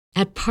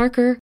At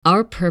Parker,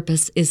 our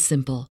purpose is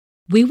simple.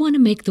 We want to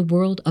make the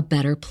world a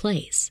better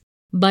place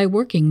by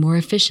working more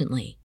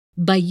efficiently,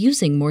 by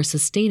using more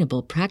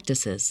sustainable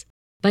practices,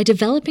 by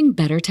developing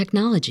better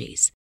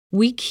technologies.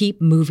 We keep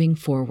moving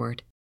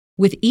forward.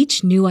 With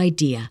each new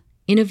idea,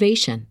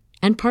 innovation,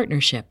 and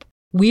partnership,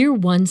 we're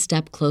one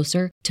step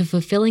closer to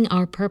fulfilling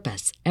our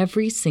purpose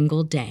every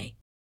single day.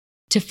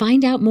 To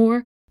find out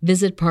more,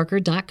 visit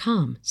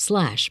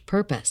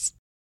parker.com/purpose.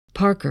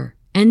 Parker,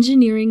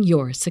 engineering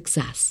your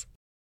success.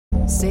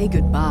 Say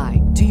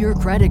goodbye to your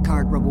credit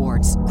card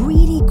rewards.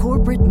 Greedy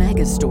corporate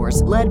mega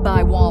stores, led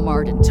by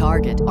Walmart and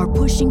Target, are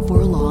pushing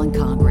for a law in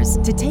Congress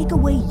to take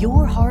away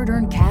your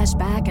hard-earned cash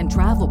back and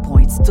travel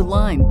points to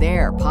line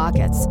their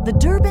pockets. The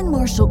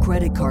Durbin-Marshall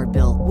credit card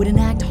bill would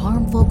enact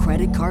harmful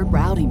credit card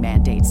routing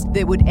mandates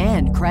that would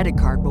end credit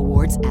card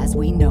rewards as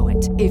we know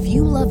it. If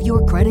you love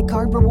your credit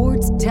card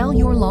rewards, tell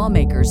your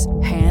lawmakers,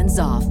 hands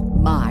off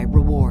my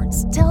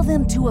rewards. Tell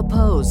them to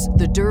oppose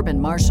the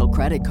Durbin-Marshall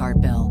credit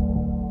card bill.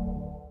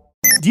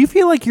 Do you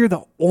feel like you're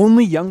the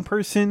only young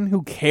person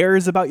who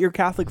cares about your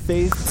Catholic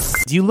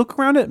faith? Do you look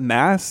around at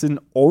Mass and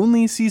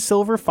only see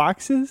silver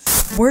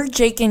foxes? We're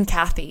Jake and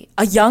Kathy,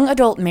 a young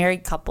adult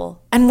married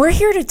couple, and we're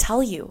here to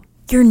tell you,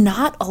 you're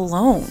not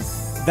alone.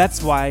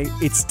 That's why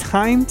it's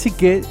time to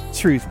get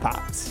Truth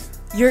Popped.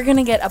 You're going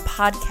to get a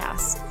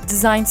podcast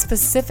designed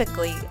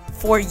specifically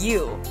for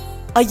you,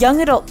 a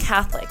young adult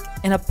Catholic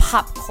in a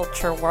pop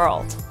culture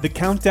world. The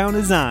countdown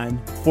is on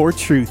for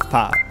Truth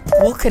Pop.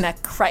 We'll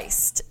connect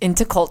Christ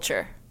into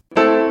culture.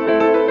 I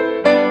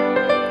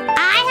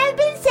have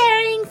been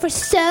saying for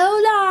so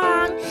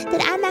long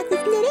that I'm like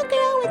this little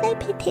girl with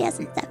like pigtails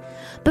and stuff.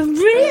 But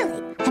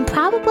really, I'm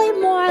probably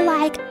more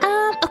like,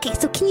 okay,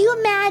 so can you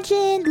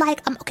imagine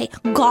like,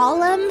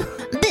 Gollum,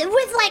 but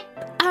with like,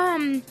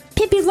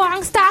 Pippi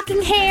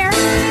Longstocking hair?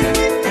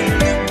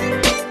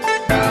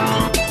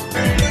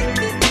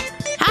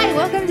 Hi,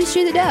 welcome to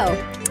Shoe the Dough.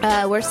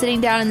 We're sitting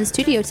down in the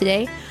studio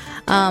today.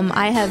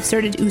 I have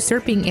started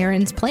usurping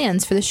Aaron's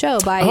plans for the show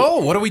by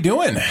what are we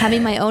doing?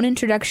 Having my own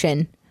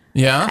introduction.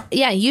 Yeah?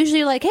 Yeah,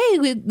 usually like, hey,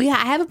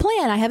 I have a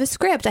plan. I have a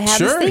script. I have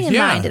this thing in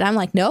mind. And I'm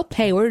like, nope,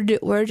 hey,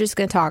 we're just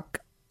going to talk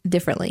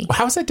differently.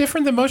 How is that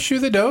different than most Shoe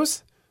the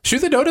Doughs? Shoe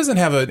the Dough doesn't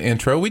have an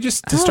intro. We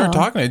just start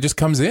talking. It just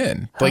comes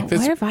in. Like this.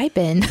 Where have I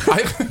been?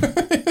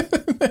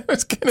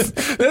 That's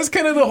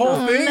kind of the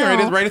whole thing.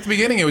 No. Right at the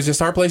beginning, it was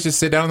just our place. Just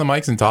sit down on the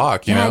mics and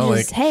talk. You know,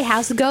 hey,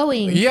 how's it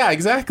going? Yeah,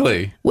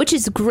 exactly. Which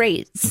is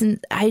great.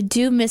 Since I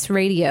do miss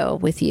radio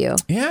with you.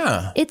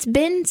 Yeah, it's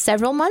been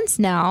several months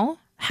now.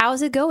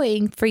 How's it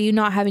going for you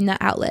not having that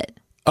outlet?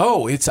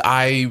 Oh,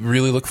 I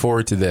really look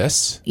forward to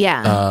this.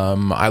 Yeah.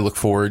 I look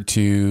forward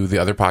to the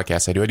other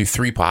podcasts I do. I do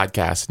 3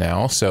 podcasts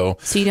now. So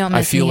you don't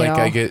miss I feel me like at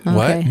all. I get, okay.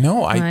 What? No,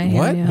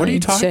 what? What are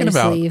you talking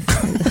about?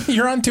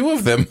 You're on 2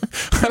 of them.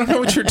 I don't know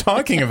what you're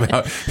talking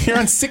about. You're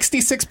on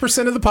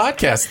 66% of the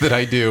podcasts that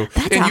I do.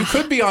 You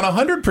could be on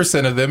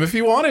 100% of them if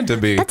you wanted to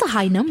be. That's a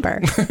high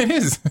number. It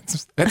is.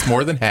 That's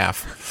more than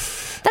half.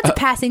 That's a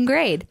passing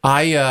grade.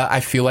 I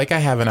feel like I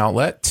have an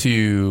outlet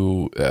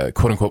to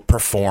quote unquote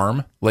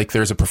perform. Like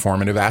there's a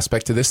performative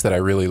aspect to this that I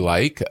really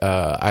like.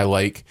 I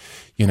like,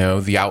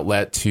 the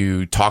outlet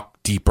to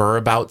talk deeper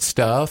about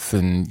stuff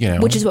and,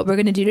 Which is what we're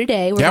going to do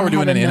today. We're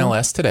doing an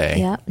NLS today.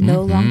 Yeah,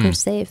 no longer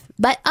safe.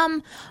 But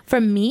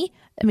for me,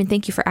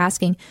 thank you for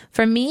asking.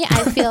 For me,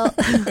 I feel...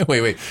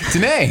 Wait.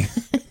 Danae,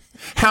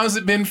 how's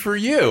it been for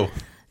you?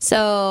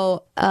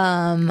 So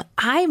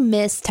I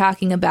miss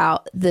talking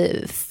about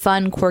the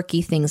fun,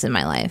 quirky things in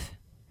my life.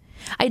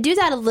 I do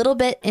that a little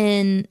bit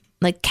in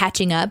like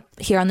catching up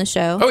here on the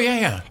show. Oh,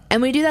 yeah.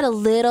 And we do that a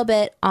little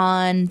bit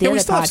on the other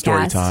podcast.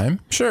 Story time.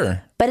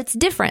 Sure. But it's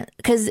different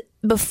because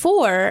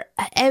before,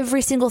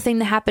 every single thing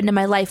that happened in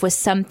my life was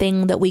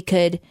something that we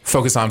could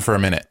focus on for a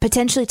minute,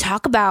 potentially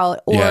talk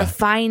about or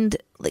find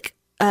like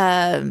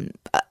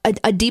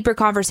a deeper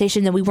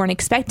conversation that we weren't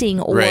expecting,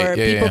 or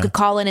people could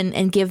call in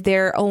and give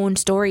their own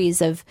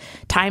stories of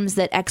times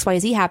that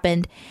XYZ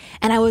happened.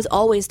 And I was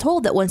always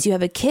told that once you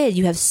have a kid,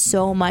 you have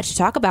so much to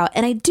talk about.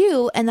 And I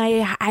do, and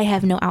I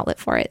have no outlet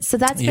for it. So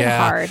that's been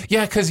hard.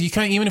 Yeah, because you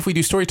kind of, even if we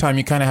do story time,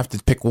 you kind of have to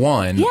pick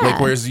one. Yeah. Like,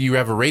 whereas you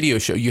have a radio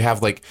show, you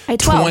have like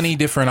 20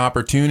 different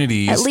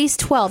opportunities. At least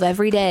 12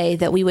 every day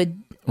that we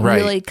would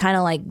really kind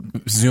of like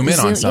zoom in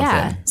on something.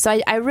 Yeah. So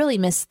I really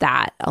miss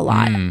that a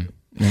lot.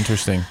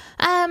 Interesting.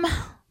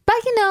 But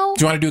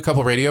do you want to do a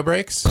couple radio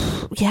breaks?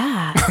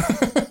 Yeah.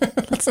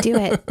 Let's do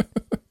it.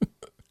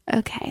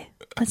 Okay.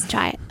 Let's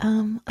try it.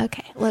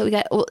 Okay. Well, we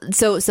got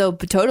so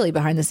totally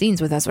behind the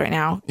scenes with us right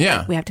now.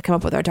 Yeah. We have to come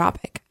up with our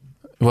topic.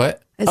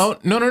 What?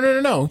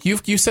 No.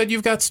 You said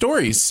you've got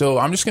stories, so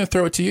I'm just going to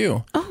throw it to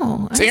you.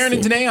 Oh, it's Aaron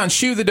and Danae on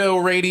Shoe the Dough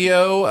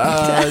Radio.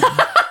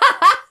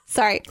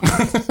 Sorry.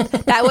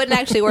 That wouldn't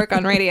actually work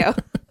on radio.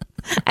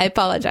 I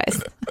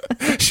apologize.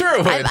 Sure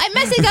it would. I'm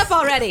messing up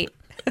already.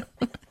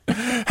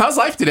 How's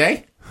life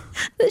today?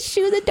 The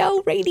Shoe the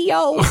Dough Radio.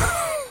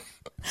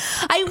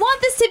 I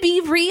want this to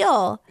be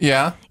real.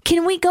 Yeah.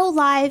 Can we go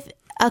live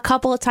a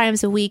couple of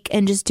times a week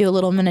and just do a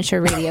little miniature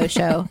radio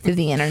show through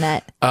the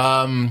internet?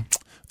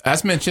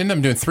 as mentioned,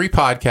 I'm doing 3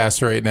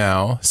 podcasts right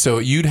now. So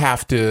you'd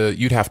have to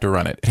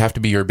run it. It'd have to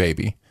be your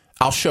baby.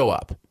 I'll show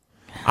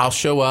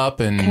up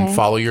and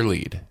follow your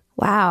lead.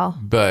 Wow.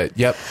 But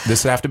yep,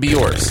 this would have to be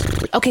yours.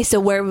 Okay, so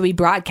where would we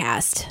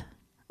broadcast?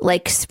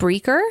 Like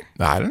Spreaker?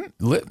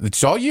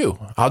 It's all you.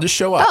 I'll just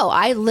show up. Oh,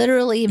 I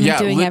literally am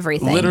doing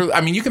everything. Literally, I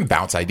mean, you can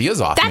bounce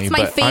ideas off me. That's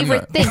my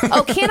favorite thing.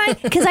 Oh, can I?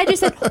 Because I just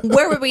said,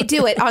 where would we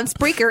do it? On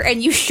Spreaker,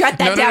 and you shut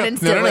that down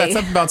instantly. No, that's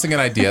not bouncing an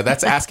idea.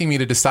 That's asking me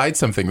to decide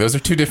something. Those are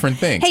 2 different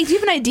things. Hey, do you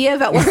have an idea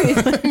about where we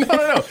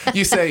No.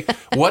 You say,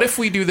 what if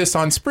we do this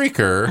on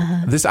Spreaker?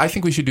 I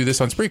think we should do this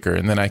on Spreaker.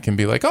 And then I can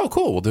be like, oh,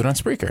 cool, we'll do it on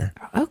Spreaker.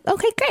 Oh,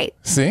 okay, great.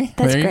 See?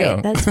 That's there you great.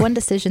 go. That's one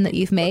decision that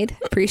you've made.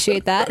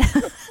 Appreciate that.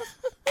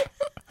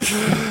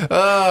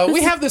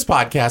 We have this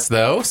podcast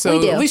though,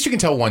 so at least you can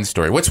tell one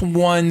story. What's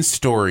one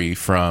story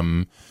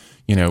from,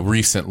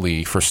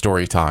 recently for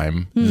story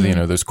time?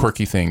 Those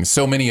quirky things.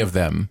 So many of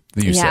them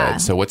that you said.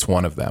 So what's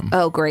one of them?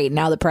 Oh, great!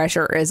 Now the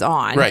pressure is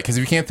on. Right, because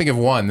if you can't think of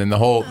one, then the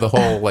whole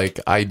like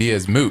idea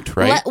is moot,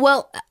 right?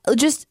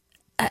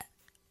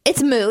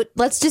 It's moot.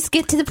 Let's just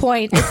get to the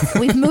point.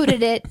 We've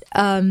mooted it.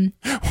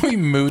 We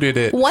mooted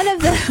it. One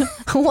of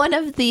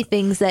the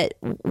things that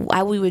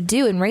we would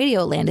do in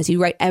Radio Land is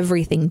you write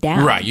everything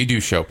down. Right. You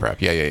do show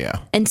prep. Yeah.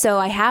 And so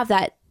I have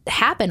that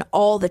happen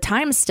all the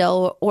time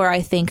still, where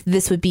I think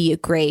this would be a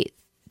great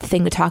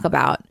thing to talk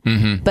about.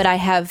 Mm-hmm. But I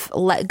have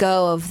let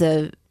go of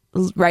the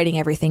writing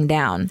everything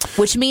down,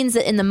 which means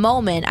that in the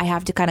moment I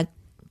have to kind of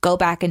go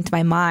back into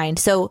my mind.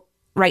 So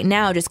right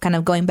now, just kind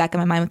of going back in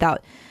my mind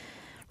without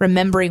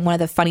remembering one of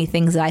the funny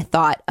things that I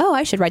thought, oh,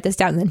 I should write this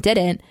down and then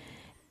didn't,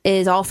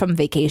 is all from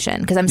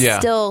vacation. Because I'm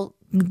still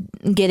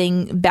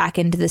getting back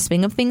into the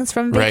swing of things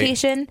from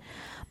vacation. Right.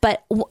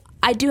 But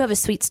I do have a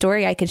sweet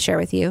story I could share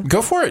with you.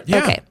 Go for it.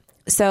 Yeah. Okay.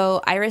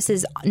 So Iris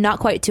is not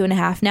quite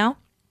 2.5 now.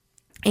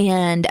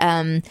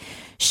 And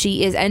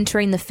she is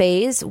entering the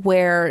phase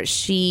where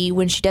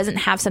when she doesn't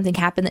have something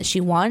happen that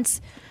she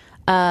wants,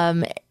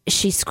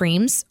 she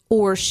screams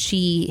or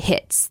she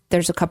hits.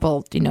 There's a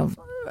couple,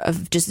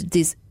 of just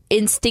these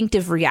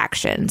instinctive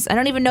reactions. I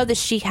don't even know that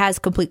she has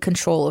complete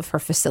control of her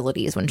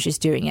facilities when she's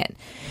doing it.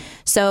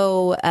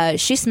 So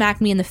she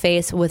smacked me in the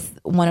face with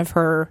one of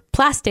her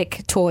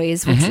plastic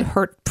toys, which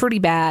hurt pretty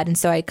bad. And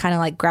so I kind of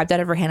like grabbed that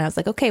out of her hand. I was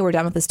like, okay, we're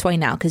done with this toy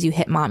now because you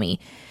hit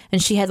mommy.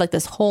 And she had like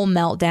this whole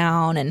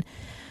meltdown and,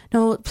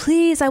 no,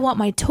 please, I want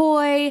my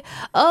toy.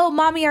 Oh,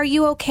 mommy, are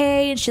you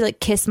okay? And she like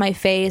kissed my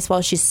face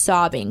while she's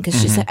sobbing because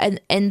she's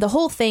and the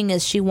whole thing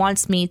is she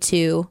wants me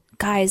to,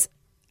 guys,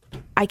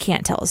 I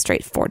can't tell a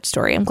straightforward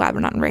story. I'm glad we're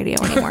not on radio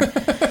anymore.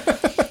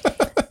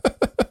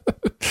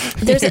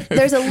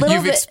 There's a little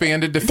You've bit,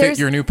 expanded to fit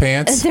your new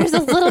pants. There's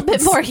a little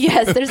bit more.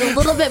 Yes, there's a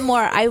little bit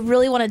more I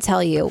really want to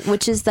tell you,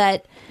 which is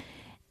that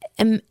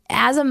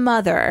as a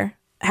mother,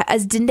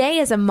 as Danae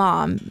as a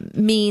mom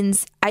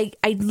means I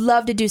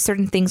love to do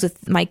certain things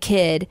with my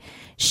kid.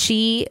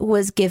 She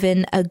was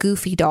given a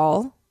Goofy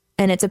doll,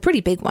 and it's a pretty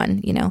big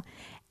one,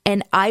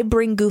 and I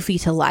bring Goofy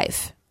to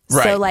life.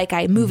 Right. So like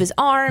I move his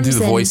arms do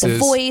the and voices. the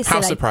voice.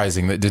 How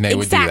surprising that Danae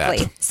would do that.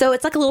 Exactly. So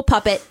it's like a little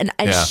puppet. And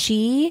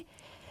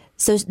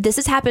so this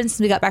has happened since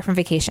we got back from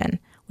vacation.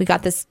 We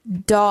got this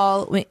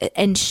doll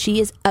and she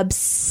is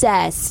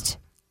obsessed.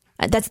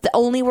 That's the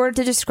only word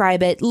to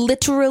describe it.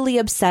 Literally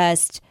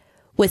obsessed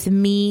with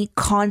me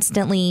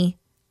constantly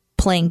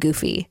playing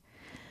Goofy.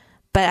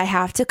 But I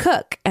have to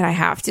cook and I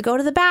have to go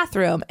to the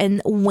bathroom.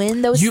 And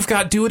when those... You've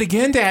got do it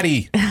again,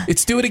 daddy.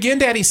 It's do it again,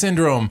 daddy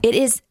syndrome. It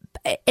is...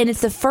 And it's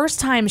the first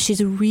time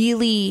she's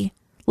really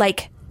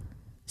like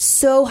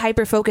so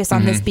hyper focused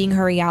on this being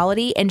her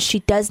reality. And she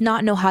does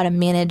not know how to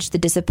manage the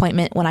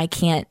disappointment when I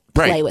can't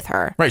play with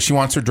her. Right. She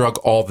wants her drug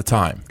all the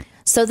time.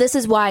 So this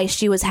is why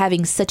she was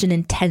having such an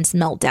intense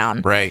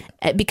meltdown. Right.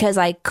 Because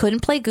I couldn't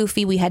play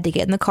Goofy. We had to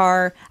get in the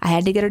car. I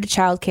had to get her to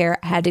childcare.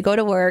 I had to go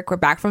to work. We're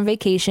back from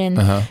vacation.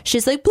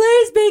 She's like,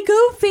 please be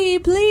Goofy.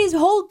 Please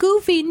hold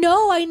Goofy.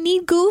 No, I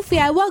need Goofy.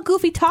 I want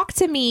Goofy. Talk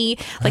to me.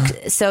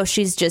 So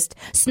she's just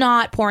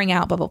snot pouring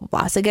out, blah, blah, blah,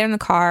 blah. So I get in the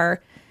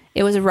car.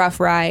 It was a rough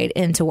ride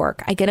into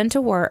work. I get into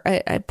work.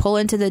 I pull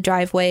into the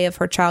driveway of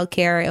her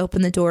childcare. I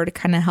open the door to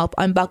kind of help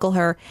unbuckle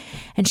her.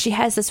 And she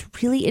has this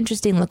really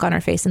interesting look on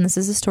her face. And this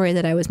is a story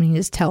that I was meaning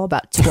to tell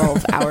about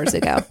 12 hours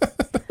ago.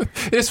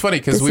 It's funny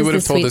because we would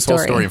have told this whole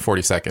story in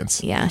 40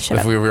 seconds. Yeah,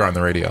 if we were on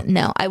the radio.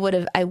 No, I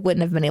wouldn't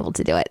have been able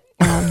to do it.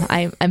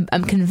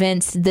 I'm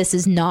convinced this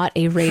is not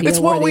a radio. It's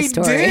what we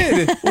story.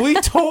 did.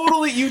 You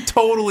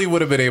totally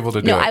would have been able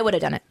to do it. No, I would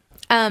have done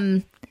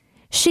it.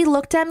 She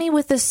looked at me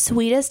with the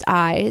sweetest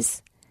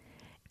eyes,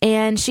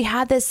 and she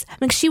had this,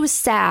 she was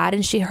sad,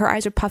 and her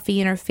eyes were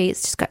puffy, and her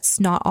face just got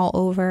snot all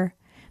over.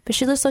 But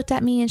she just looked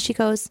at me, and she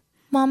goes,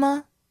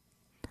 Mama,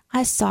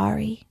 I'm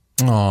sorry.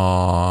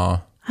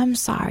 Aww. I'm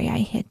sorry I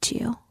hit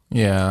you.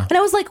 Yeah. And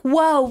I was like,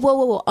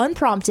 whoa,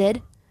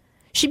 unprompted.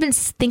 She'd been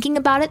thinking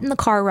about it in the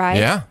car ride.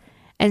 Yeah.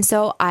 And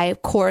so I,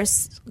 of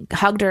course,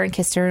 hugged her and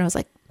kissed her, and I was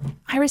like,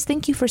 Iris,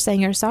 thank you for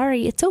saying you're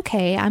sorry. It's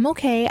okay. I'm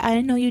okay.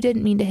 I know you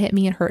didn't mean to hit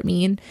me and hurt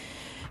me. And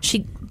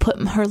she put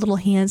her little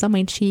hands on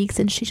my cheeks,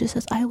 and she just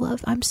says,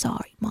 I'm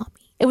sorry, Mommy.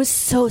 It was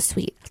so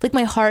sweet. Like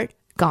my heart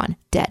gone,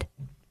 dead.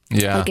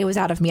 Yeah. Like it was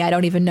out of me. I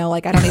don't even know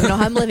how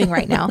I'm living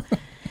right now.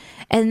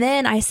 And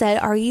then I said,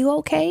 are you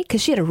okay?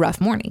 Because she had a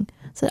rough morning.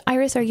 So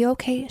Iris, are you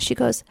okay? She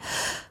goes,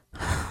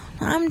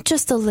 I'm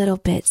just a little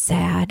bit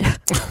sad.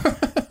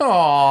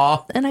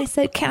 Aww. And I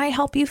said, can I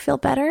help you feel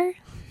better?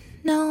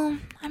 No,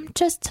 I'm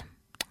just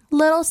a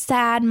little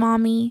sad,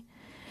 Mommy.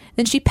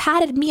 Then she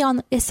patted me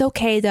on, it's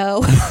okay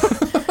though.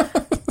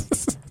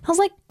 I was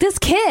like, this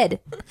kid.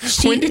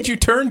 When did you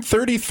turn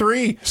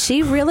 33?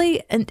 She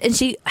really, and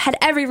she had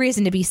every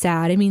reason to be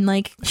sad. I mean,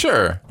 like,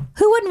 sure.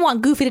 Who wouldn't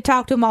want Goofy to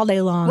talk to him all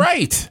day long?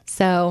 Right.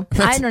 So,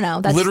 I don't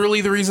know. That's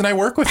literally the reason I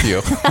work with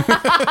you.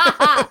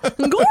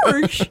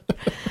 Gosh.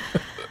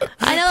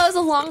 I know that was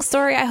a long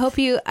story. I hope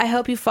you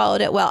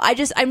followed it well.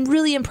 I'm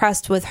really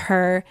impressed with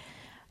her.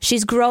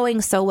 She's growing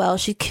so well.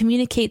 She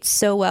communicates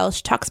so well.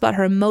 She talks about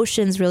her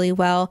emotions really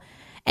well.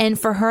 And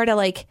for her to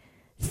like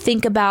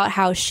think about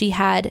how she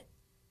had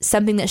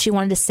something that she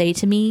wanted to say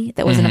to me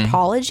that was an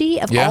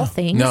apology of all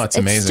things. No, it's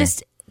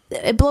amazing.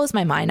 It blows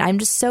my mind. I'm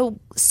just so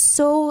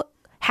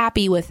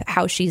happy with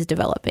how she's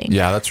developing.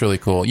 Yeah, that's really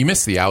cool. You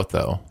missed the out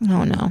though.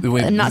 Oh no,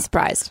 I'm not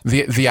surprised.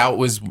 The out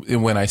was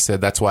when I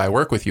said that's why I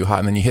work with you, hot,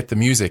 and then you hit the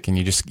music and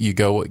you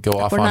go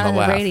off We're on the not on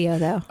laugh. The radio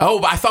though. Oh,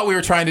 but I thought we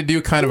were trying to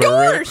do kind of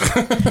No.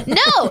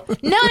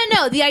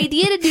 The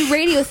idea to do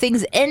radio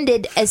things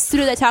ended as soon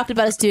as I talked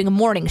about us doing a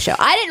morning show.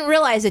 I didn't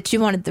realize that you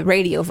wanted the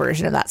radio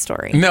version of that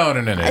story. No.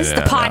 It's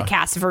the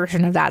podcast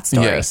version of that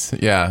story. Yes,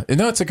 yeah.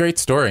 No, it's a great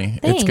story.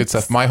 Thanks. It's good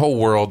stuff. My whole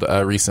world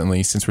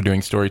recently, since we're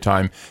doing story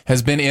time,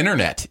 has been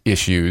internet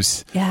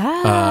issues.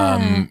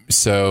 Yeah.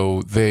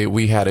 So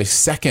we had a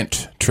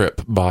second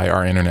trip by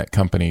our internet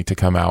company to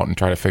come out and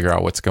try to figure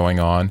out what's going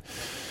on.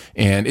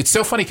 And it's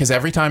so funny because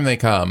every time they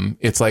come,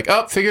 it's like,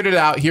 oh, figured it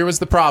out. Here was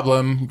the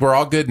problem. We're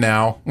all good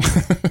now.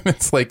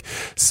 It's like,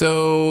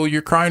 so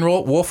you're crying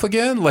wolf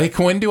again? Like,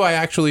 when do I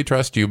actually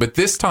trust you? But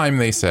this time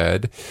they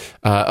said,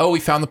 we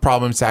found the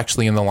problem. It's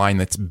actually in the line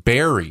that's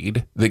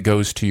buried that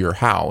goes to your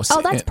house.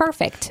 Oh, that's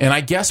perfect. And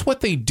I guess what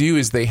they do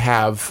is they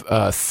have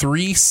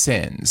 3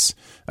 sins.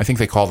 I think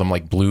they call them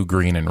like blue,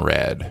 green, and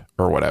red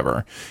or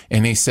whatever.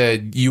 And they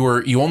said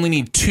you only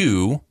need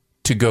 2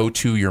 to go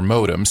to your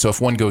modem. So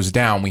if one goes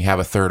down, we have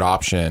a third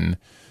option,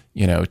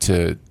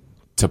 to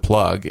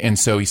plug. And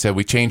so he said,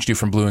 we changed you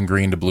from blue and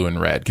green to blue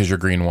and red because your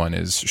green one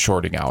is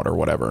shorting out or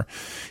whatever.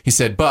 He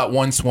said, but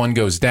once one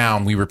goes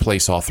down, we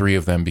replace all 3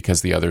 of them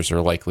because the others are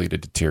likely to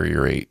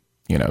deteriorate,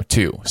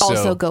 too.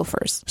 Also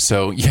gophers.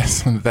 So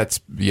yes,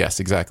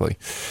 exactly.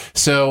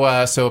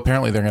 So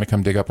apparently they're going to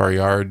come dig up our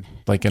yard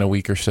like in a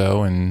week or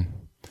so and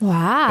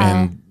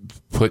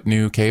put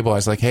new cable. I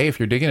was like, hey, if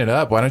you're digging it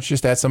up, why don't you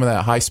just add some of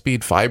that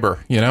high-speed fiber,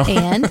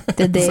 And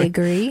did they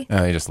agree?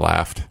 They just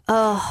laughed.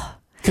 Oh.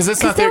 Because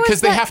it's not there,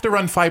 because they have to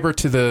run fiber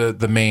to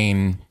the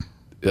main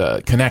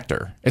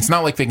connector. It's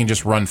not like they can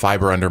just run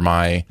fiber under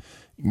my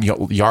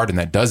yard and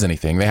that does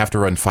anything. They have to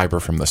run fiber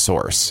from the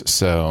source.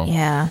 So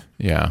yeah.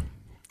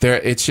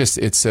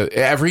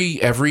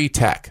 Every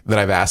tech that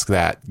I've asked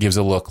that gives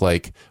a look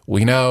like,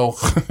 we know,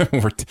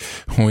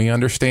 we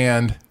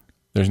understand.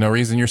 There's no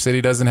reason your city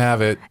doesn't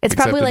have it. It's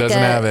probably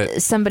like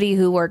somebody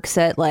who works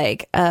at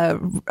like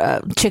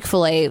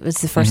Chick-fil-A was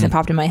the first thing that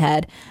popped in my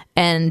head.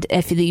 And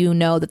if you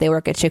know that they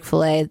work at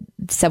Chick-fil-A,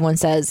 someone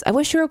says, I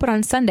wish you were open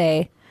on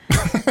Sunday.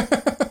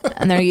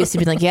 And they're used to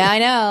being like, yeah, I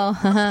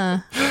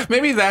know.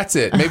 Maybe that's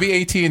it. Maybe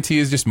AT&T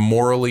is just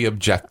morally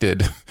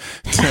objected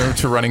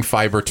to running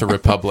fiber to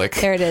Republic.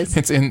 There it is.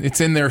 It's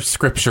in their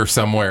scripture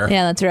somewhere.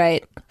 Yeah, that's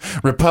right.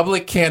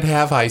 Republic can't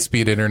have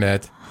high-speed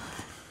internet.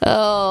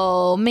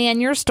 Oh,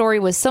 man, your story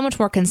was so much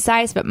more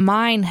concise, but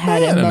mine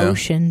had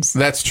emotions.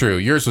 That's true.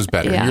 Yours was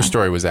better. Yeah. Your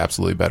story was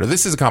absolutely better.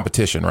 This is a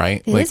competition,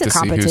 right? It is a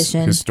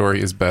competition. See whose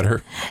story is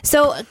better.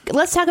 So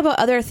let's talk about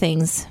other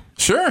things.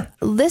 Sure.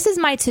 This is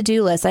my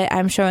to-do list.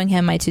 I'm showing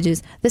him my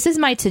to-dos. This is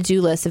my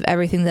to-do list of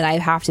everything that I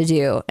have to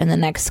do in the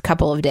next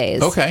couple of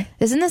days. Okay.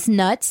 Isn't this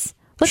nuts?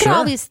 Look at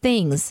all these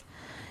things.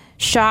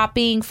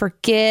 Shopping for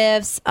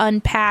gifts,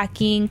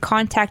 unpacking,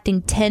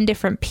 contacting 10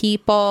 different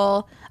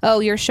people. Oh,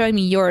 you're showing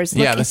me yours.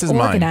 Look, this is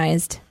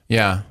organized. Mine.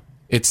 Yeah.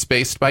 It's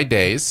spaced by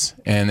days,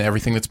 and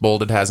everything that's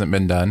bolded hasn't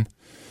been done.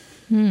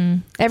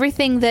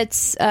 Everything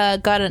that's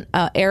got an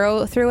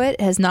arrow through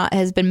it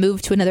has been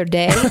moved to another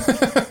day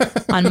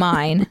on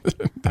mine.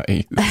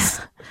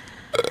 Nice.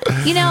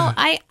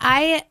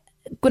 I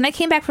when I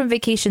came back from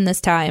vacation this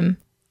time,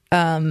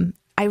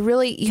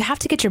 you have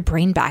to get your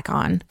brain back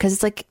on because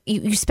it's like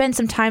you spend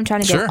some time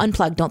trying to go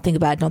unplug. Don't think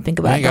about it. Don't think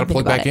about it. You got to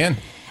plug back in.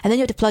 And then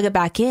you have to plug it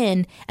back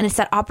in. And it's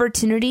that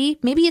opportunity.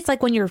 Maybe it's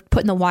like when you're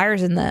putting the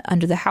wires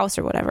under the house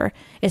or whatever.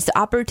 It's the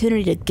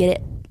opportunity to get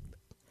it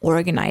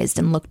organized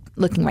and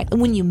looking right. And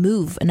when you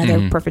move,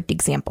 another perfect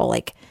example,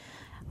 like,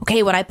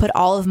 okay, when I put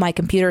all of my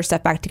computer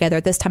stuff back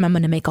together, this time I'm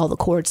going to make all the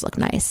cords look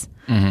nice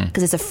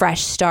because it's a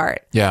fresh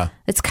start. Yeah.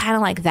 It's kind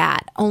of like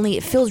that, only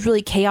it feels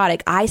really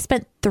chaotic. I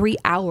spent 3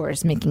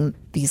 hours making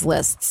these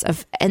lists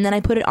and then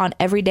I put it on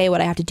every day what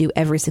I have to do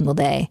every single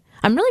day.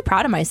 I'm really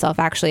proud of myself,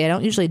 actually. I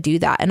don't usually do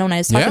that. And when I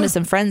was talking to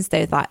some friends,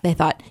 they thought,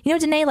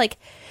 Danae, like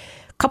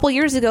a couple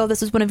years ago,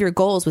 this was one of your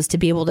goals, was to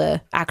be able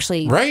to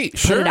actually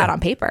put it out on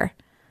paper.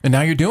 And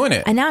now you're doing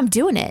it. And now I'm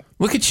doing it.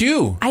 Look at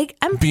you.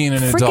 I'm being an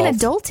freaking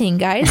adult. Adulting,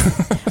 guys.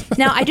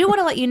 Now, I do want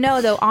to let you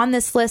know, though, on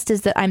this list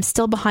is that I'm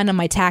still behind on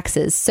my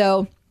taxes.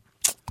 So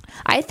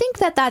I think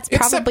that's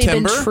probably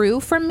been true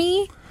for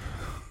me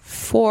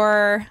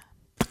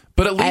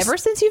but at least, ever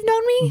since you've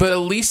known me. But at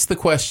least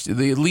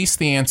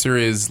the answer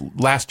is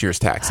last year's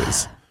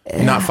taxes,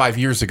 not 5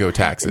 years ago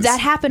taxes. That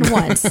happened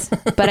once,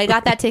 but I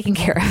got that taken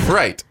care of.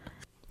 Right.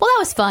 Well, that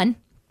was fun.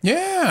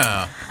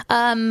 Yeah.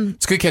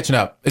 It's good catching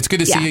up. It's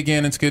good to see you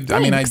again. It's good.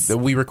 Thanks. I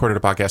mean, we recorded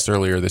a podcast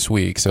earlier this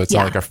week, so it's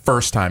not like our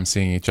first time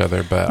seeing each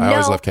other, but I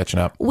always love catching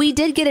up. We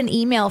did get an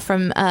email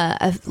from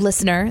a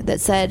listener that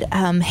said,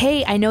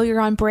 hey, I know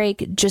you're on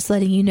break. Just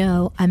letting you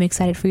know, I'm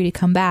excited for you to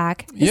come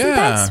back. Isn't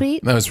that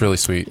sweet? That was really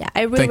sweet. Yeah,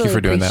 I really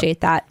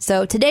appreciate that.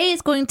 So today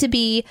is going to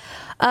be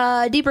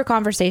a deeper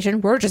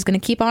conversation. We're just going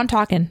to keep on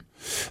talking.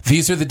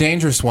 These are the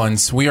dangerous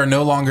ones. We are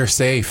no longer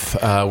safe.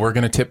 We're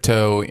going to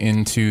tiptoe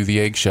into the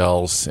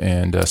eggshells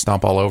and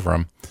stomp all over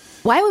them.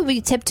 Why would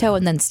we tiptoe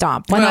and then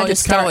stomp? Why not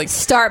just start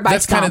by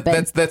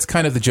stomping? That's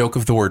kind of the joke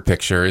of the word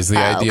picture, is the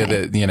idea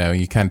that,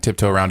 you kind of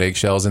tiptoe around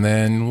eggshells and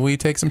then we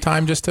take some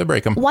time just to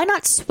break them. Why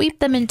not sweep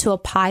them into a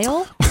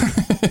pile?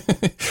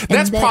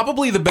 That's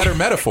probably the better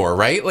metaphor,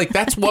 right? Like,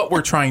 that's what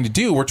we're trying to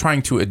do. We're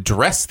trying to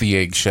address the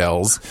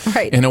eggshells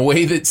in a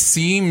way that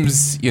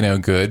seems,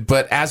 good.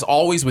 But as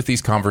always with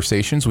these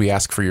conversations, we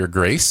ask for your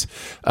grace.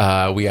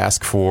 We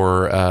ask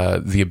for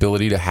the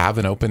ability to have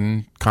an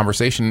open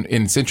conversation.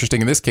 And it's interesting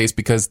in this case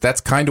because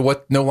that's kind of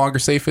what No Longer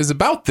Safe is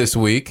about this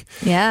week.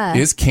 Yeah.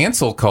 Is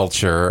cancel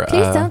culture.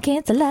 Please don't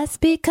cancel us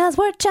because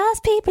we're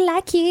just people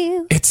like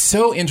you. It's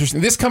so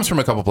interesting. This comes from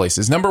a couple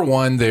places. Number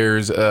one,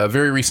 there's a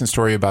very recent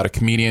story about a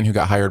comedian who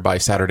got hired by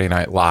Saturday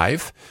Night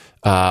Live.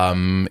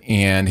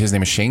 And his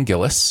name is Shane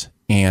Gillis.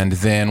 And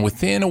then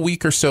within a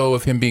week or so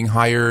of him being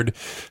hired,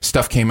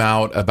 stuff came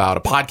out about a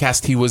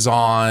podcast he was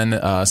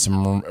on,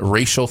 some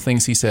racial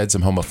things he said,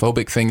 some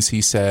homophobic things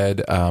he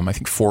said, I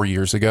think 4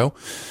 years ago.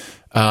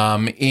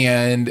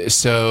 And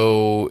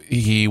so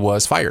he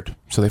was fired.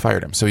 So they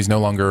fired him. So he's no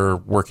longer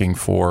working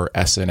for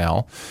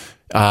SNL.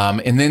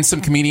 And then some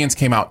comedians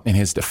came out in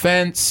his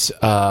defense.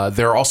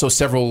 There are also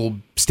several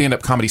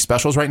stand-up comedy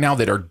specials right now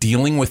that are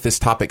dealing with this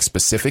topic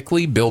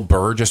specifically. Bill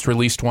Burr just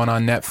released one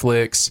on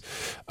Netflix.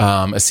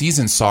 Aziz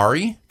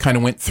Ansari kind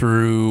of went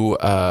through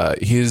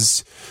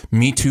his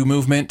Me Too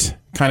movement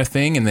kind of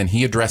thing, and then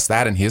he addressed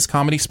that in his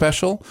comedy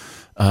special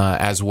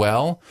as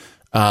well.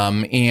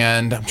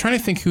 And I'm trying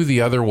to think who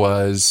the other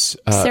was.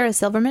 Sarah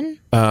Silverman?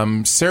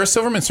 Sarah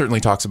Silverman certainly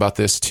talks about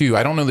this too.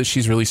 I don't know that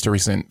she's released a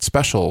recent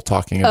special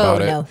talking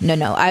about it.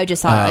 No. I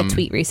just saw a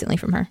tweet recently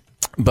from her.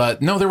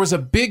 But no, there was a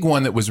big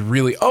one that was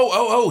really,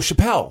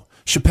 Chappelle.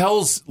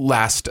 Chappelle's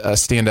last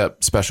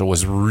stand-up special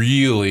was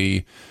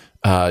really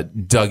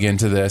dug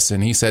into this,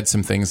 and he said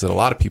some things that a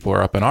lot of people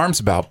are up in arms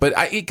about. But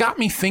it got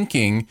me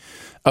thinking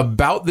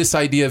about this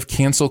idea of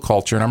cancel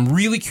culture, and I'm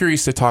really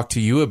curious to talk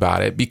to you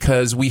about it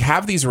because we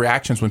have these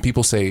reactions when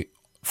people say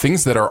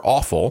things that are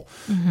awful,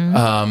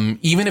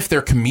 even if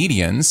they're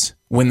comedians.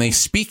 When they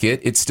speak it,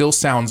 it still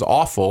sounds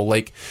awful.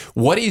 Like,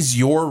 what is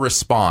your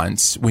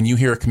response when you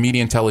hear a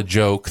comedian tell a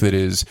joke that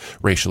is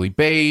racially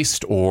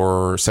based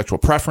or sexual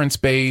preference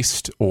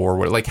based,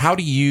 or like, how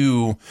do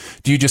you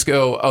just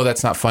go, oh,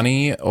 that's not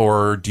funny?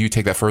 Or do you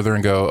take that further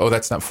and go, oh,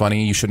 that's not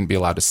funny, you shouldn't be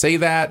allowed to say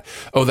that.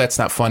 Oh, that's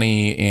not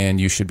funny, and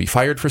you should be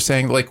fired for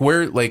saying,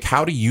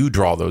 how do you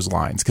draw those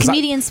lines?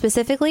 Comedians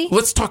specifically?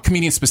 Let's talk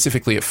comedians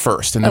specifically at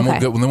first, and then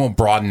we'll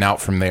broaden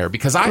out from there,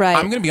 because I'm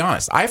going to be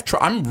honest,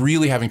 I'm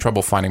really having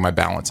trouble finding my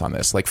balance on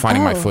this, like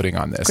finding my footing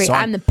on this. Great. So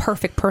I'm the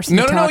perfect person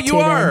to talk to. No, you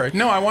are.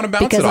 No, I want to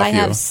bounce because it off I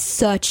have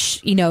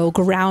such,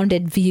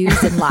 grounded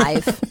views in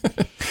life.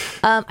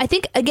 I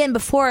think, again,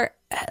 before,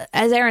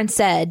 as Aaron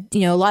said,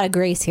 a lot of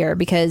grace here,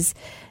 because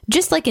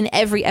just like in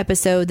every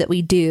episode that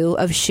we do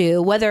of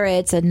Shoe, whether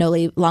it's a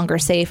No Longer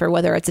Safe or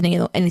whether it's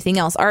anything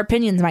else, our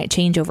opinions might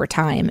change over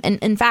time. And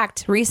in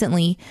fact,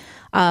 recently,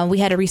 we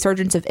had a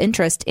resurgence of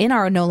interest in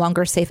our No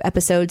Longer Safe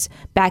episodes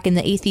back in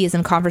the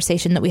atheism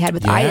conversation that we had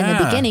with Ida in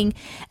the beginning,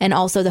 and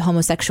also the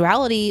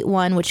homosexuality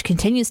one, which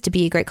continues to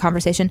be a great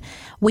conversation.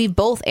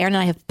 Aaron and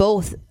I have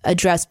both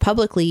addressed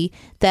publicly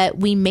that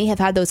we may have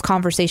had those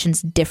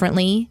conversations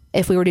differently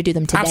if we were to do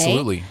them today.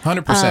 Absolutely.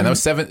 100%.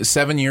 That was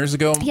seven years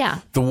ago. Yeah.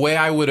 The way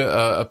I would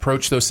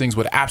approach those things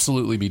would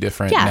absolutely be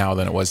different now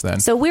than it was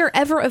then. So we're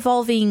ever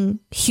evolving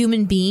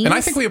human beings. And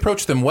I think we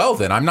approached them well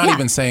then. I'm not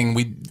even saying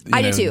we...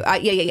 I do too.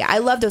 Yeah. I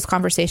love those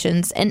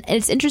conversations. And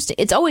it's interesting.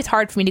 It's always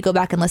hard for me to go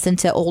back and listen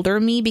to older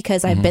me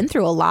because I've been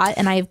through a lot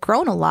and I've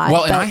grown a lot.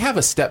 Well, and I have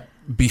a step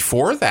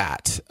before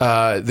that.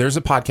 There's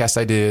a podcast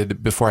I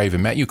did before I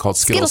even met you called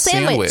Skittle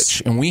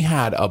Sandwich. And we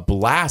had a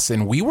blast,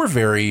 and we were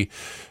very...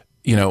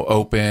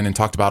 open and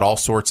talked about all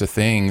sorts of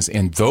things.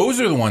 And those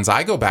are the ones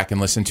I go back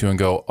and listen to and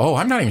go, oh,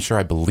 I'm not even sure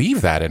I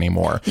believe that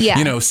anymore.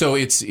 Yeah. So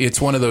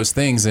it's one of those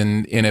things.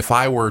 And if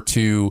I were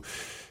to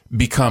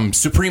become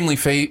supremely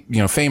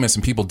famous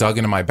and people dug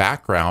into my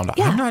background,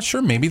 I'm not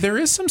sure. Maybe there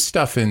is some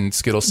stuff in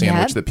Skittles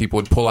Sandwich that people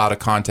would pull out of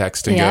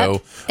context and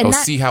go,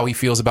 see how he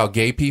feels about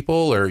gay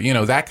people, or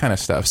that kind of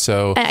stuff.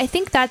 So I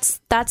think that's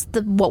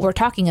what we're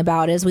talking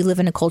about. Is we live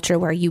in a culture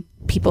where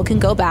people can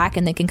go back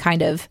and they can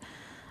kind of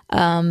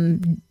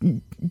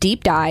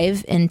deep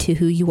dive into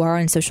who you are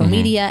on social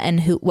media and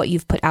what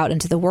you've put out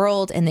into the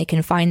world, and they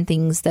can find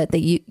things that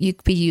you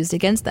could be used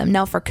against them.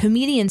 Now, for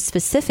comedians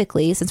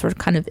specifically, since we're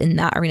kind of in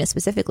that arena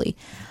specifically,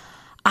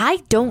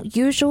 I don't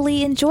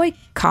usually enjoy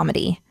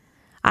comedy.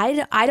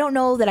 I don't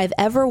know that I've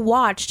ever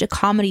watched a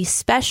comedy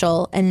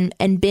special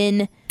and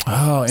been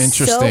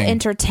so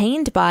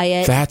entertained by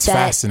it. That's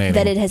fascinating.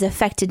 That it has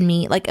affected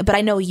me. But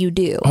I know you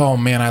do. Oh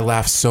man, I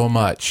laugh so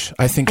much.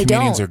 I think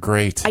comedians are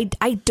great.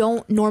 I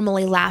don't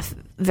normally laugh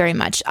very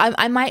much.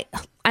 I might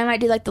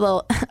do like the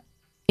little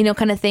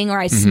kind of thing, or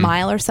I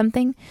smile or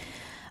something.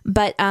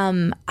 But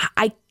Is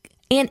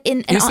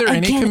there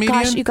any comedian?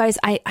 Gosh, you guys,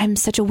 I'm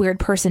such a weird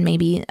person.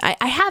 Maybe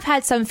I have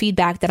had some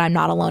feedback that I'm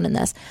not alone in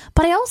this,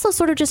 but I also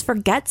sort of just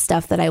forget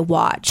stuff that I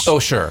watch. Oh,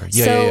 sure.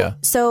 Yeah.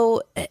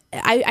 So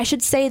I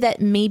should say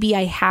that maybe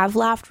I have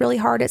laughed really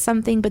hard at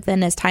something, but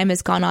then as time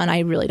has gone on, I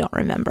really don't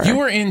remember. You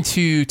were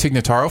into Tig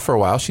Notaro for a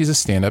while. She's a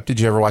stand-up. Did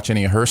you ever watch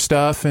any of her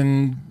stuff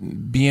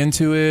and be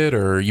into it?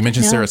 Or you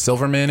mentioned Sarah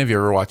Silverman. Have you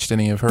ever watched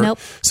any of her? Nope.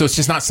 So it's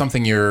just not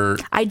something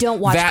I don't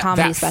watch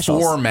comedy specials.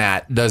 That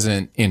format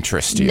doesn't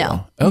interest you?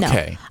 No.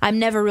 Okay. No. I'm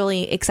never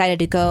really excited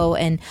to go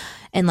and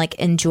like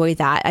enjoy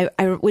that.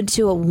 I went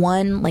to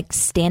a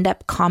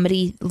stand-up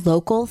comedy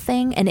local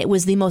thing, and it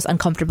was the most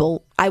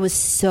uncomfortable. I was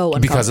so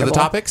uncomfortable. Because of the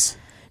topics?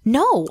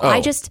 No,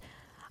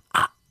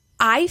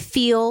 I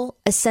feel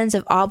a sense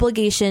of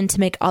obligation to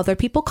make other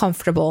people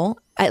comfortable.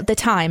 At the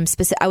time,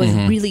 I was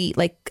really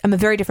I'm a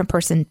very different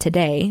person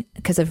today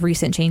because of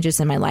recent changes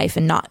in my life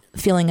and not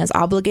feeling as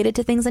obligated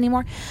to things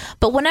anymore.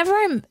 But whenever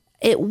I'm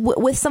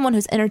with someone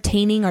who's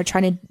entertaining or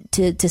trying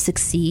to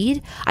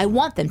succeed, I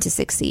want them to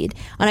succeed,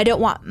 and I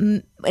don't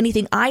want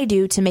anything I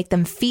do to make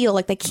them feel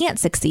like they can't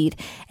succeed.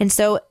 And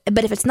so,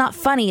 but if it's not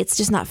funny, it's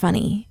just not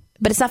funny.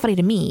 But it's not funny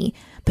to me.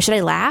 But should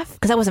I laugh?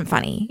 Because that wasn't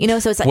funny,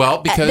 So it's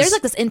like, because there's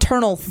this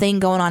internal thing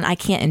going on. I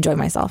can't enjoy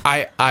myself.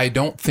 I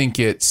don't think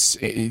it's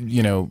I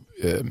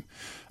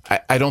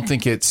don't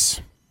think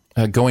it's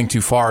going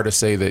too far to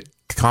say that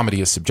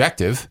comedy is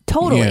subjective.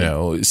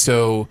 Totally.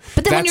 So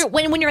but then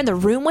when you're in the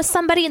room with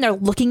somebody and they're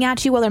looking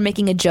at you while they're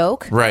making a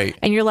joke, right,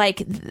 and you're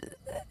like,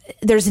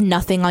 there's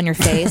nothing on your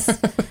face.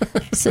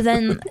 so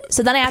then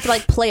I have to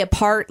play a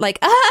part or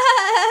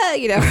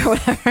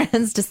whatever.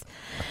 It's just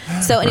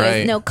so anyways,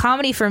 right. No,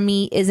 comedy for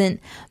me isn't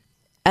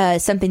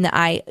something that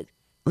I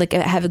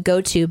have a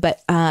go-to,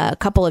 but a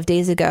couple of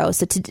days ago,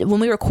 so when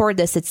we record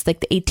this, it's the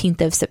 18th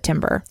of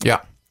September.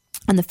 Yeah.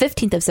 On the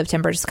 15th of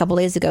September, just a couple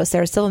days ago,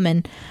 Sarah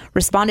Silverman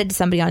responded to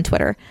somebody on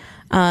Twitter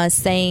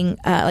saying,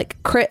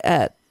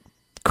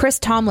 Chris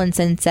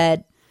Tomlinson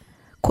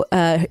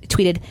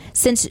tweeted,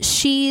 since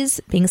she's,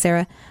 being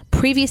Sarah,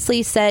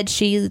 previously said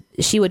she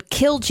would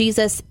kill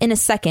Jesus in a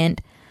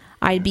second,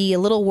 I'd be a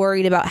little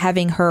worried about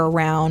having her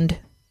around,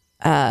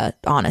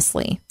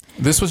 honestly.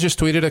 This was just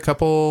tweeted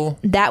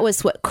That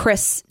was what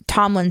Chris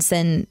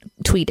Tomlinson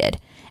tweeted.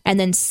 And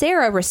then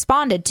Sarah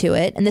responded to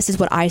it, and this is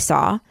what I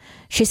saw.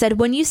 She said,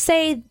 when you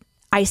say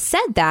I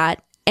said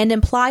that and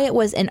imply it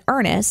was in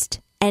earnest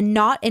and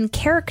not in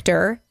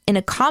character in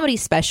a comedy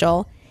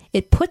special,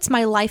 it puts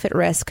my life at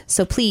risk.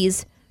 So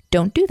please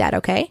don't do that,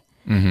 okay?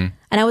 Mm-hmm.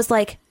 And I was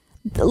like,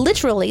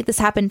 literally, this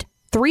happened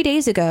 3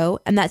 days ago,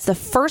 and that's the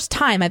first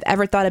time I've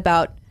ever thought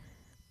about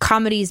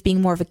comedies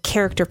being more of a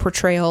character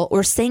portrayal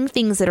or saying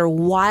things that are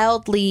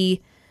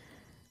wildly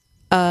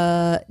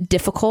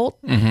difficult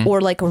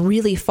or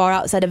really far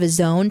outside of a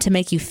zone to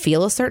make you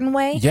feel a certain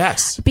way.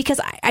 Yes.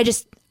 Because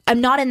I'm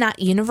not in that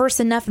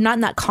universe enough. I'm not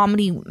in that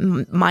comedy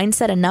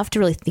mindset enough to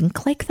really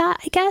think like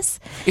that, I guess.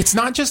 It's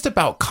not just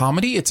about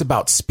comedy. It's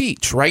about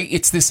speech, right?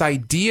 It's this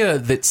idea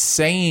that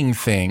saying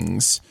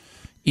things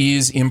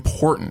is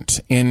important,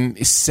 in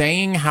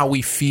saying how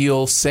we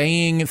feel,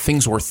 saying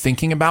things we're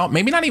thinking about,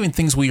 maybe not even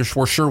things we're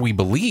sure we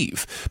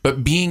believe,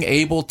 but being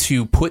able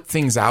to put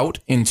things out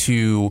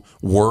into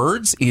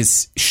words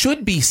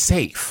should be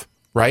safe,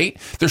 right?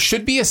 There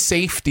should be a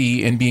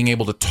safety in being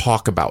able to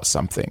talk about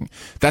something.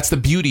 That's the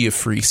beauty of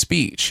free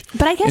speech.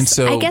 But I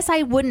guess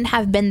I wouldn't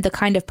have been the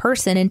kind of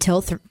person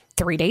until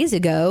 3 days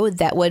ago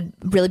that would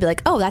really be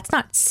like, oh, that's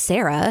not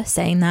Sarah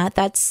saying that.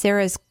 That's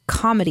Sarah's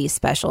comedy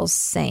specials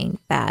saying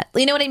that.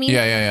 You know what I mean?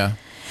 Yeah.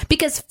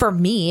 Because for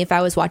me, if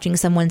I was watching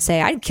someone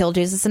say, I'd kill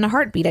Jesus in a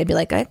heartbeat, I'd be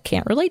like, I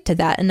can't relate to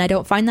that. And I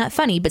don't find that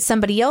funny. But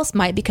somebody else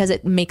might because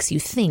it makes you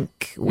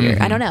think weird.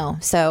 I don't know.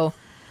 So...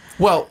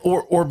 Well,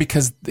 or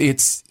because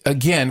it's,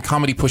 again,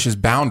 comedy pushes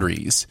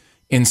boundaries.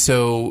 And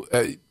so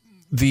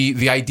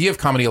the idea of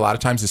comedy a lot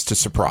of times is to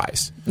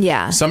surprise.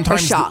 Yeah.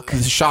 Sometimes or shock.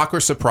 Shock or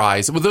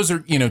surprise. Well, those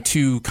are,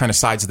 two kind of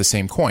sides of the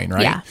same coin,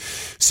 right? Yeah.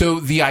 So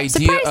the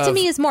idea surprise to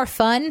me is more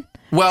fun.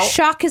 Well,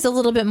 shock is a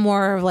little bit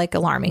more like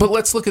alarming. But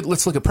let's look at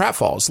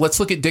pratfalls. Let's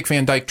look at Dick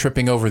Van Dyke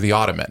tripping over the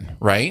ottoman,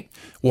 right?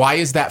 Why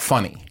is that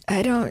funny?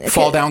 I don't.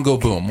 Fall down, go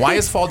boom. Why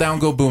is fall down,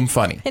 go boom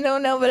funny? I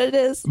don't know, but it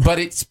is. But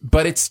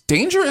it's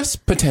dangerous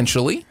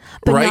potentially,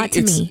 but right? Not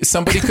to me.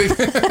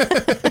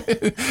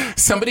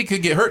 Somebody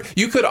could get hurt.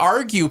 You could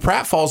argue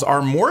pratfalls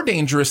are more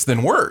dangerous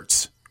than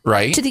words.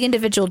 Right? To the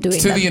individual doing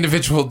them. To the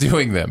individual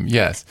doing them,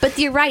 yes. But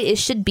you're right. It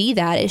should be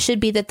that. It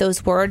should be that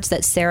those words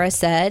that Sarah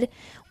said,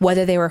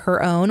 whether they were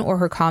her own or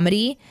her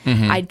comedy,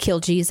 I'd kill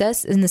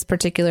Jesus in this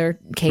particular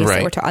case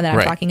that I'm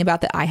talking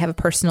about, that I have a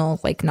personal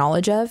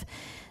knowledge of,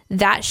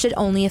 that should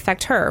only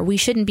affect her. We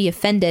shouldn't be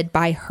offended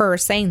by her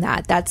saying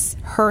that. That's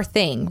her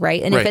thing,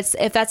 right? And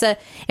if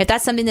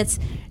that's something that's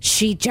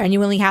she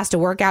genuinely has to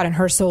work out in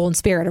her soul and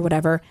spirit or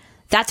whatever,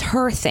 that's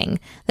her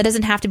thing. That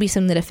doesn't have to be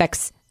something that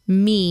affects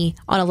me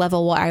on a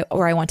level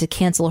where I want to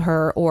cancel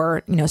her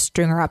or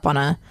string her up on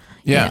a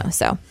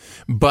so.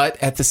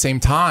 But at the same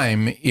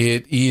time,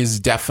 it is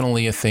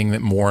definitely a thing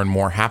that more and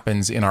more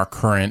happens in our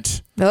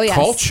current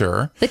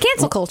culture. The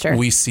cancel culture.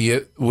 We see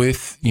it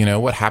with,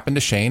 what happened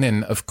to Shane.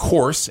 And of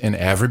course, and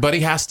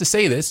everybody has to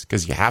say this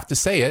because you have to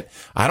say it.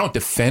 I don't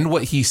defend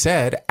what he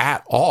said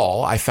at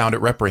all. I found it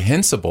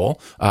reprehensible.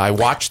 I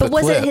watched the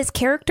clip. But was it his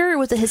character or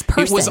was it his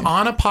person? It was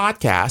on a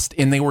podcast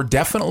and they were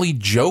definitely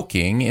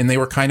joking and they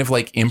were kind of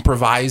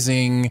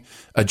improvising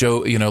a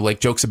joke,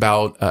 jokes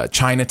about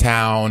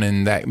Chinatown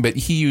and that. But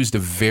he used a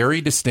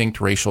very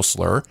distinct racial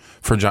slur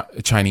for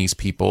Chinese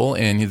people.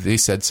 And they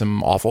said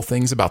some awful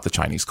things about the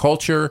Chinese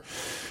culture.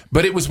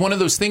 But it was one of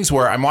those things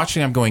where I'm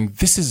watching, I'm going,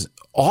 this is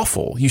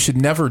awful. You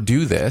should never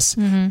do this.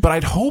 But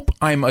I'd hope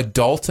I'm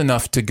adult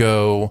enough to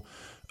go,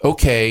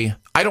 okay,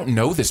 I don't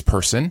know this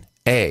person.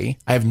 I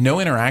have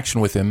no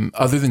interaction with him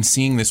other than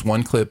seeing this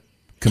one clip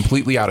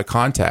completely out of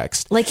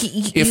context.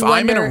 If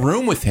I'm in a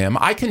room with him,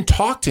 I can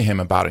talk to him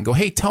about it and go,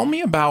 hey, tell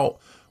me about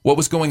what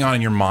was going on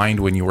in your mind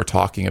when you were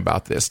talking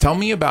about this. Tell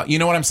me about, you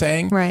know what I'm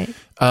saying? Right.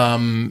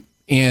 And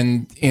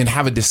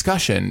have a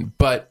discussion.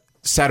 But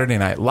Saturday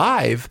Night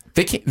Live,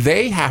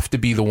 they have to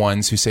be the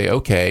ones who say,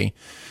 okay,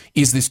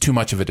 is this too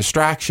much of a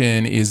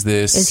distraction? Is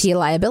he a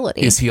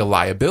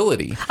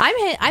liability?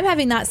 I'm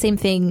having that same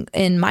thing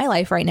in my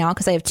life right now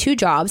because I have two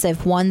jobs. I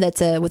have one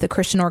that's with a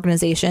Christian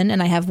organization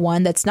and I have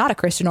one that's not a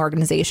Christian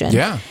organization.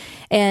 Yeah.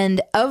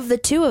 And of the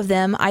two of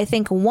them, I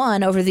think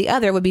one over the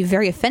other would be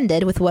very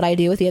offended with what I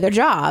do with the other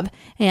job.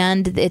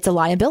 And it's a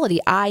liability.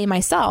 I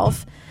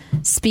myself,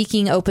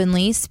 speaking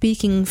openly,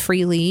 speaking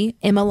freely,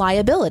 am a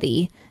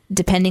liability,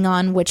 depending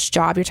on which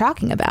job you're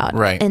talking about.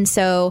 Right. And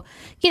so,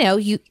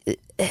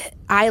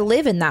 I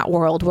live in that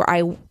world where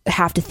I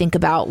have to think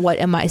about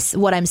what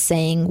I'm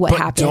saying, what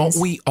happens.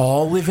 Don't we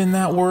all live in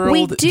that world?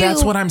 We do.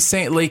 That's what I'm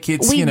saying. We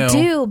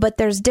do, but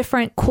there's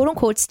different quote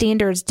unquote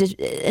standards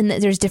and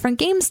there's different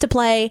games to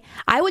play.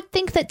 I would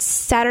think that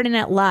Saturday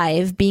Night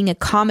Live, being a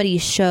comedy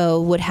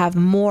show, would have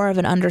more of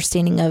an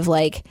understanding of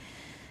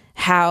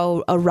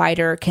how a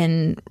writer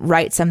can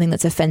write something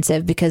that's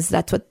offensive, because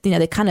that's what,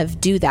 they kind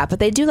of do that, but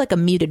they do a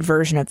muted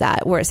version of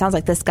that where it sounds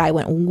like this guy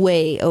went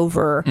way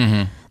over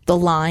the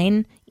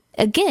line.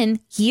 Again,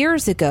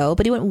 years ago,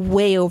 but he went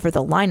way over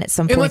the line at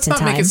some point in time. Let's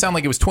not make it sound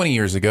like it was 20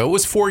 years ago. It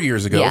was 4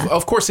 years ago. Yeah.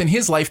 Of course, in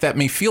his life, that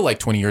may feel like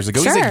 20 years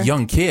ago. Sure. He's a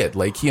young kid.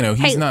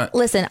 He's not...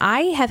 Listen,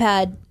 I have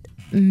had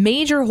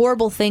major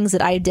horrible things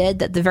that I did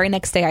that the very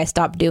next day I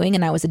stopped doing,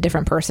 and I was a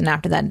different person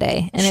after that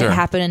day. And Sure. It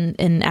happened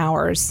in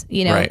hours.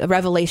 Right. A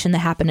revelation that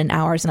happened in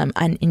hours,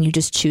 and you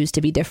just choose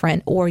to be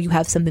different, or you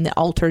have something that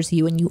alters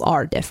you and you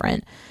are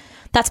different.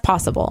 That's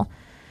possible.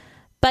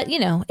 But,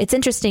 it's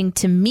interesting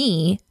to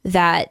me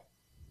that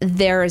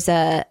there's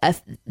that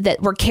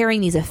we're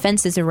carrying these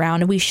offenses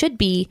around, and we should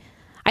be.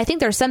 I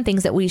think there are some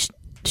things that we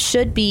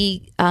should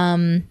be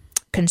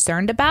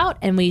concerned about,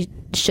 and we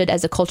should,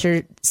 as a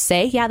culture,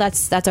 say, yeah,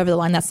 that's over the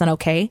line, that's not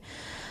okay.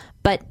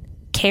 But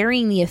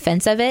carrying the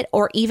offense of it,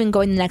 or even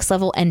going to the next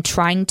level and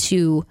trying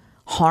to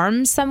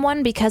harm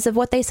someone because of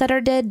what they said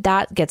or did,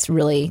 that gets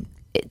really,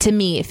 to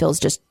me, it feels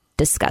just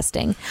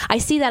disgusting. I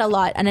see that a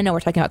lot, and I know we're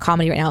talking about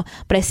comedy right now,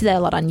 but I see that a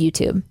lot on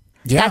YouTube.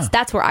 Yeah.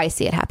 That's where I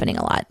see it happening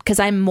a lot, because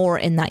I'm more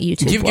in that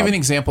YouTube Give world. an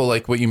example,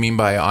 what you mean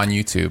by on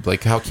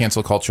YouTube, how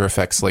cancel culture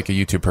affects a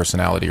YouTube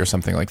personality or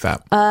something like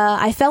that.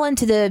 I fell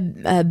into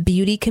the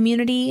beauty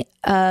community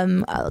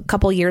a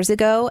couple years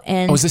ago,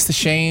 and is this the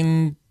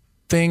Shane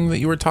thing that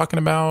you were talking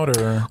about,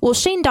 or? Well,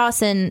 Shane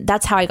Dawson,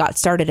 that's how I got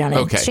started on it.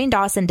 Okay. Shane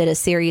Dawson did a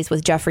series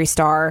with Jeffree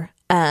Star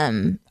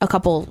a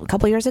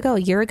couple years ago,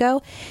 a year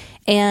ago,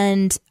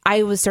 and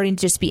I was starting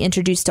to just be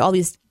introduced to all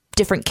these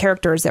different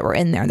characters that were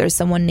in there. There's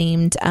someone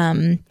named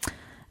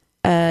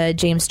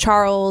James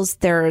Charles.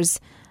 There's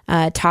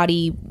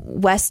Toddy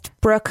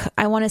Westbrook,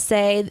 I want to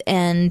say,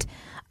 and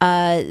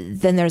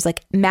then there's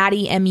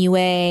Maddie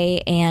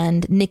MUA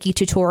and Nikki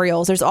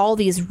Tutorials. There's all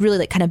these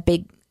really kind of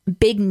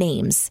big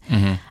names,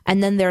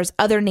 and then there's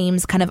other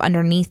names kind of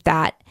underneath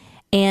that.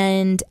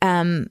 And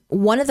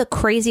one of the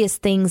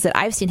craziest things that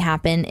I've seen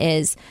happen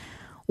is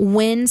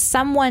when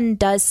someone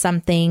does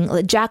something.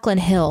 Jaclyn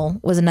Hill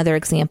was another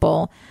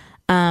example.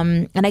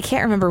 And I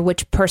can't remember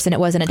which person it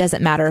was, and it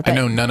doesn't matter. But I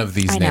know none of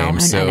these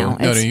names, so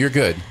no, you're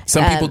good.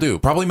 Some people do.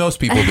 Probably most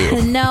people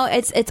do. No,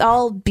 it's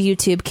all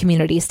YouTube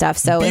community stuff.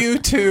 So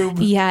YouTube,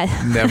 yeah,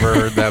 never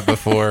heard that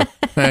before.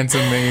 That's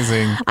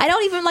amazing. I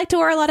don't even like to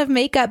wear a lot of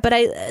makeup, but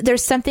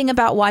there's something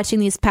about watching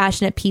these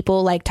passionate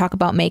people like talk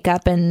about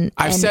makeup and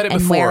I've said it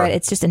before. Wear it.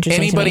 It's just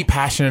interesting. Anybody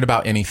passionate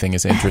about anything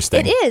is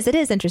interesting. It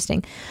is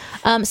interesting.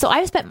 So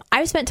I've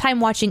spent time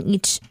watching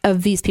each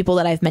of these people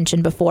that I've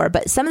mentioned before,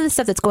 but some of the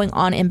stuff that's going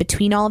on in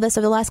between all of this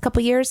over the last couple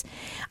of years,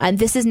 and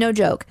this is no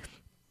joke.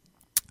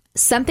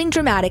 Something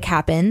dramatic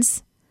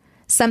happens,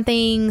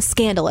 something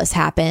scandalous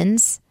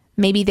happens.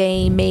 Maybe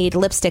they made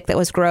lipstick that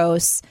was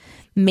gross.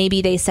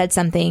 Maybe they said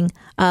something.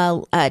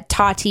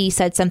 Tati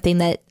said something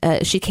that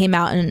she came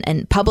out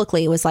and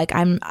publicly was like,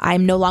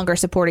 "I'm no longer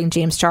supporting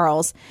James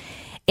Charles,"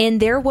 and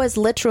there was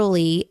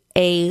literally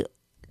a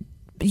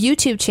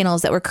YouTube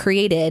channels that were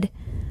created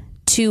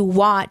to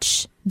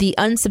watch the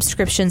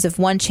unsubscriptions of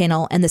one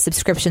channel and the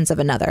subscriptions of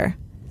another.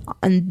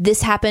 And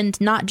this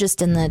happened not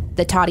just in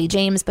the Toddy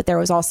James, but there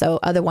was also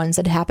other ones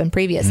that had happened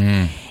previous.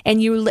 And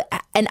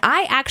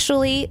I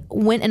actually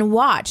went and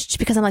watched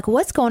because I'm like,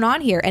 what's going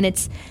on here? And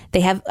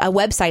they have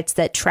websites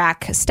that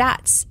track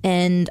stats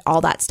and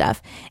all that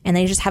stuff, and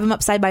they just have them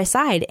up side by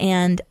side.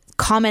 And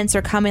comments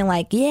are coming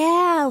like,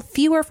 yeah,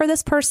 fewer for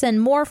this person,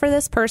 more for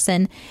this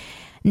person.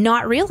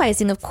 Not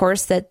realizing, of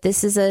course, that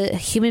this is a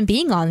human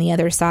being on the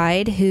other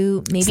side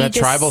who maybe just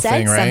tribal said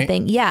thing, right?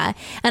 something. Yeah.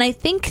 And I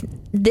think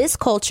this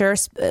culture,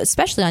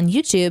 especially on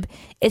YouTube,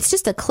 it's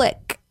just a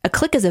click. A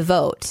click is a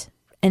vote.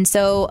 And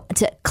so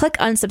to click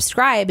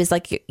unsubscribe is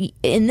like,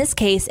 in this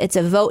case, it's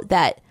a vote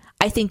that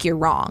I think you're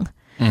wrong.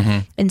 Mm-hmm.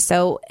 And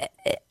so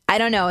I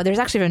don't know. There's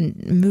actually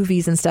been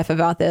movies and stuff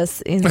about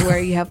this where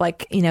you have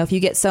like, if you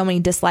get so many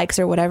dislikes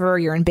or whatever,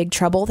 you're in big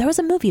trouble. There was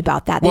a movie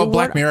about that. Well,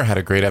 Black Mirror had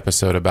a great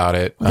episode about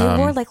it. They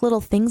wore like little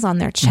things on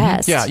their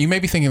chest. Yeah, you may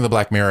be thinking of the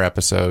Black Mirror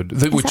episode,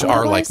 which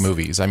are like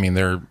movies. I mean,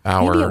 they're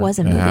hour. Maybe it was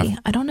a movie.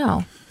 I don't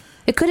know.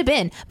 It could have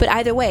been. But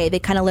either way, they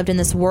kind of lived in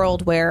this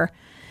world where,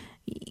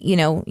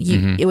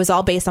 it was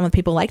all based on whether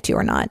people liked you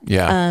or not.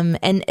 Yeah.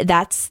 And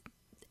that's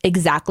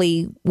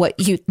exactly what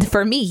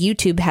for me,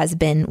 YouTube has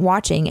been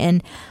watching,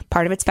 and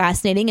part of it's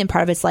fascinating and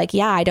part of it's like,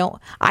 yeah, I don't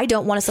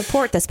want to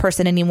support this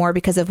person anymore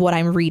because of what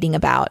I'm reading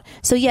about.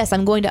 So yes,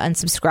 I'm going to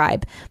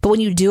unsubscribe. But when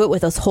you do it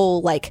with this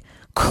whole like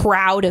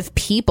crowd of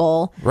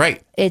people,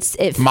 right?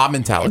 It's mob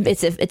mentality.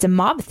 It's a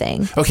mob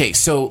thing. Okay,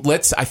 so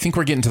I think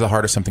we're getting to the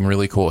heart of something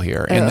really cool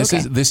here, and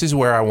this is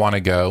where I want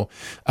to go.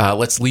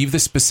 Let's leave the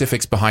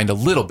specifics behind a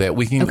little bit.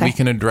 We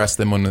can address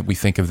them when we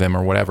think of them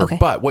or whatever. Okay.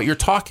 But what you're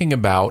talking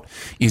about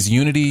is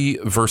unity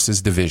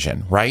versus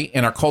division, right?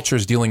 And our culture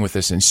is dealing with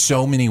this in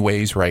so many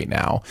ways right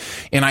now.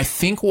 And I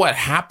think what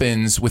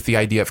happens with the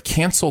idea of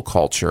cancel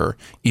culture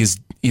is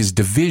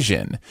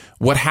division.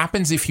 What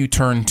happens if you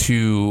turn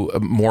to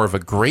more of a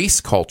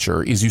grace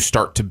culture is you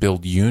start to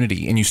build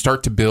unity and you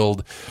start to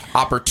build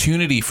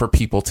opportunity for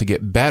people to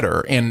get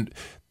better. And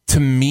to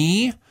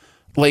me,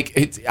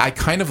 I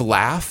kind of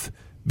laugh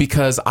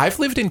because I've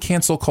lived in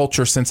cancel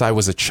culture since I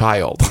was a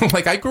child.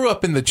 Like, I grew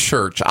up in the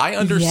church. I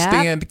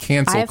understand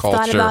cancel culture.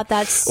 I've thought about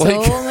that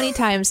so many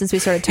times since we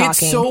started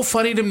talking. It's so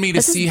funny to me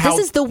to see how...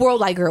 This is the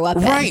world I grew up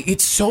in. Right.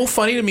 It's so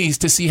funny to me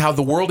to see how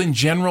the world in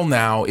general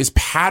now is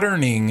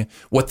patterning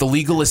what the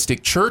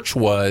legalistic church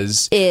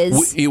was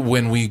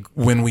when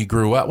we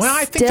grew up. Well,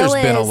 I think there's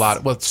been a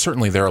lot... Well,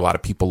 certainly there are a lot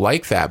of people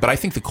like that, but I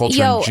think the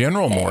culture in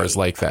general more is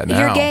like that now.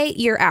 You're gay,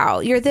 you're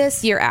out. You're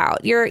this, you're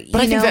out. But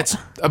I think that's...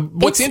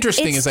 what's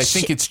interesting is I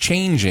think it's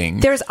changing.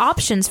 There's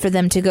options for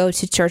them to go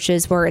to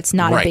churches where it's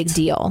not a big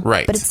deal.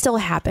 Right. But it still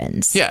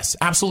happens. Yes,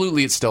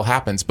 absolutely. It still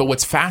happens. But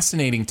what's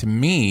fascinating to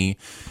me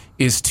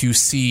is to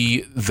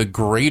see the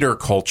greater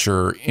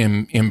culture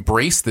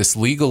embrace this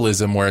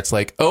legalism where it's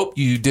like, oh,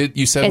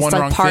 you said one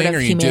wrong thing or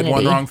you did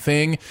one wrong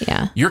thing.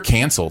 Yeah. You're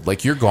canceled.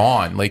 Like, you're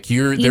gone. Like,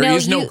 there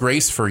is no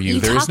grace for you.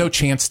 There is no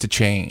chance to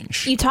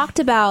change. You talked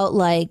about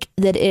like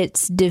that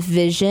it's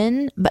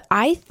division, but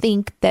I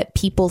think that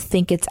people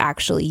think it's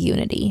actually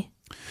unity.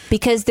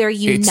 Because they're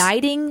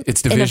uniting.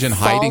 It's division.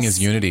 Hiding is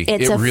unity.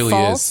 It's a really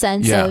false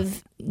sense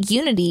of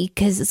unity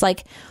because it's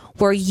like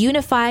we're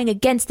unifying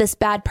against this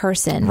bad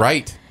person.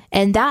 Right.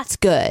 And that's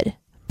good.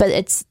 But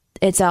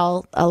it's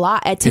all a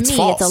lie. To me,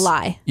 false. It's a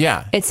lie.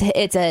 Yeah.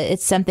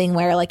 It's something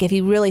where like if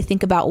you really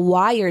think about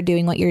why you're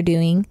doing what you're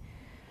doing,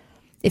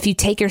 if you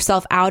take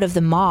yourself out of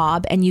the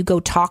mob and you go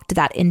talk to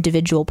that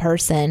individual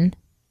person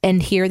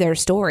and hear their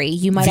story,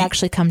 you might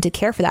actually come to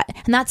care for that.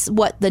 And that's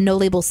what the No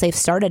Label Safe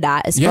started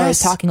at as far as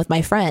talking with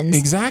my friends.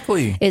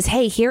 Exactly. Is,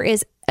 hey, here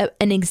is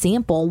an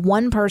example,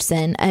 one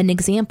person, an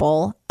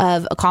example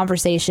of a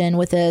conversation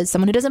with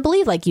someone who doesn't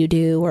believe like you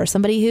do or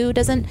somebody who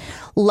doesn't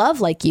love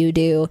like you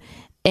do.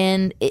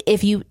 And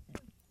if you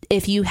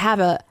have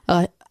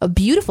a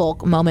beautiful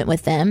moment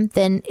with them,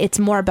 then it's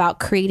more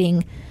about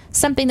creating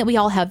something that we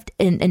all have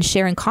and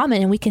share in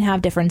common, and we can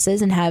have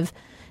differences and have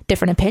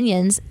different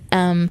opinions.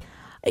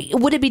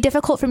 Would it be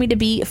difficult for me to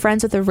be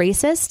friends with a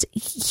racist?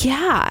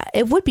 Yeah,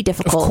 it would be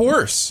difficult. Of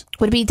course.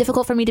 Would it be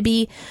difficult for me to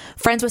be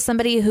friends with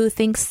somebody who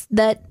thinks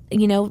that,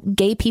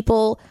 gay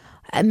people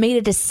made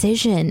a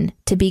decision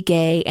to be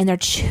gay and they're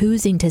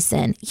choosing to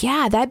sin?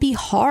 Yeah, that'd be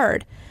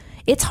hard.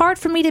 It's hard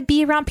for me to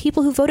be around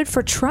people who voted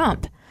for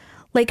Trump,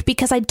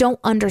 because I don't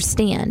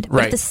understand.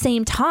 But at the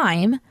same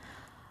time,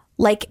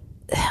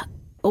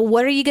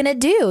 what are you going to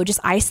do? Just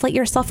isolate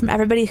yourself from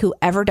everybody who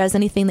ever does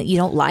anything that you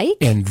don't like?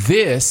 And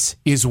this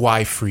is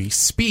why free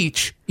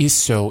speech is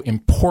so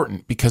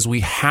important, because we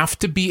have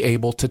to be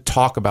able to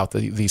talk about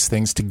these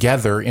things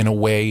together in a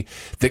way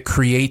that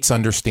creates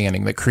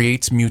understanding, that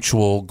creates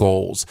mutual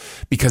goals,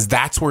 because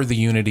that's where the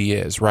unity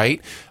is,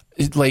 right?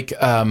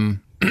 The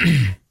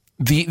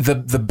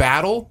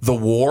battle, the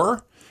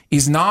war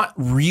is not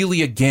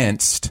really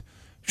against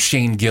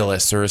Shane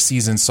Gillis or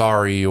Aziz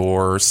Ansari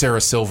or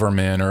Sarah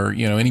Silverman or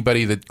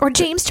anybody that or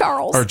James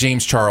Charles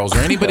or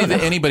anybody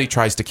that anybody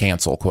tries to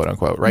cancel, quote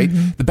unquote, right?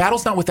 Mm-hmm. The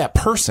battle's not with that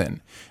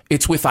person.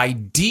 It's with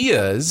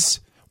ideas.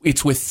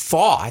 It's with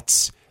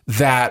thoughts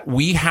that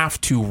we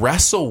have to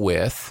wrestle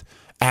with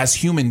as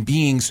human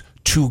beings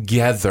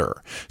together.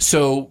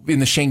 So in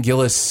the Shane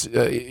Gillis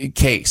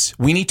case,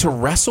 we need to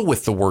wrestle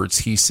with the words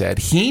he said.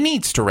 He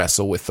needs to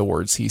wrestle with the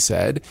words he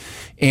said.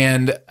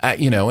 And,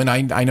 and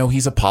I know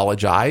he's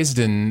apologized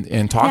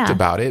and talked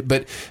about it,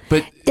 but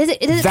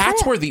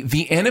that's where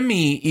the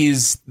enemy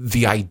is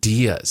the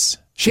ideas.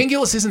 Shane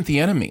Gillis isn't the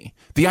enemy.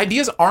 The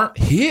ideas aren't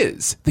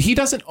his. He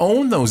doesn't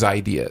own those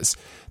ideas.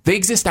 They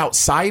exist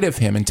outside of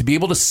him, and to be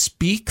able to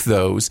speak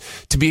those,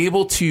 to be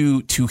able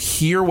to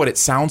hear what it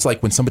sounds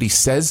like when somebody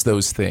says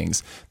those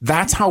things,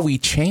 that's how we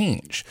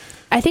change.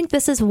 I think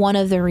this is one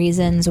of the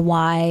reasons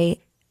why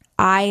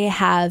I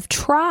have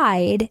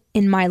tried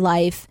in my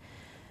life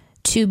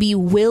to be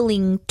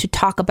willing to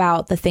talk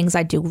about the things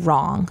I do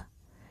wrong.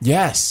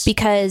 Yes.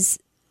 Because,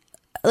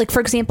 for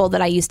example,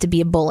 that I used to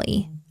be a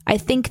bully. I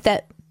think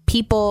that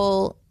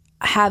people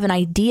have an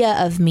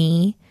idea of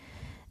me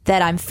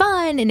that I'm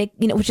fun and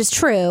which is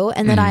true,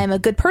 and that I am a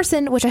good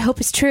person, which I hope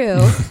is true,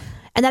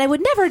 and that I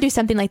would never do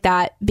something like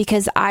that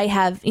because I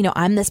have,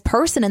 I'm this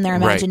person in their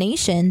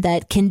imagination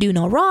that can do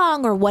no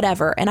wrong or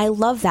whatever. And I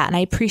love that, and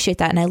I appreciate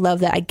that, and I love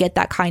that I get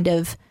that kind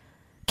of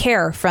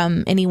care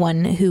from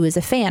anyone who is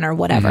a fan or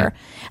whatever.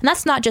 Mm-hmm. And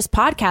that's not just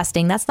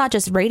podcasting, that's not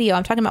just radio.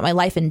 I'm talking about my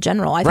life in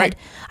general.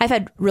 I've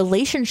had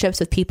relationships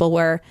with people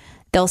where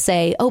they'll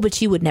say, "Oh,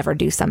 but you would never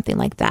do something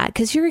like that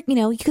because you're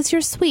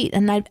sweet."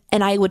 And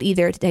I would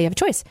either, they have a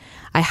choice.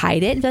 I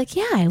hide it and be like,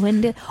 "Yeah, I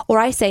wouldn't." Or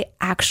I say,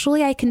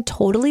 "Actually, I can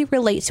totally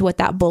relate to what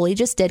that bully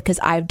just did because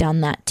I've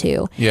done that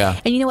too." Yeah.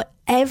 And you know what?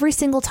 Every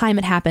single time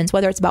it happens,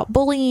 whether it's about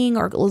bullying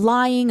or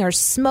lying or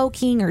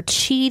smoking or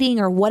cheating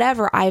or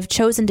whatever I've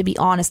chosen to be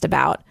honest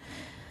about,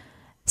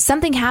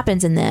 something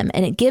happens in them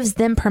and it gives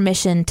them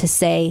permission to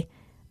say,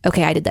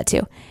 "Okay, I did that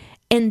too."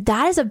 And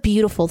that is a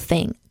beautiful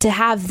thing, to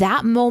have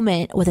that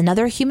moment with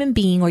another human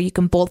being where you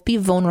can both be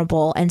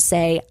vulnerable and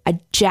say, "I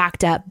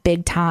jacked up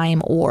big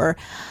time," or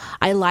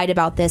 "I lied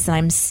about this and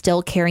I'm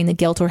still carrying the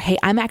guilt," or "Hey,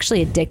 I'm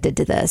actually addicted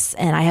to this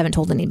and I haven't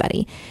told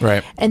anybody."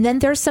 Right. And then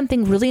there's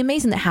something really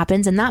amazing that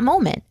happens in that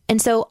moment. And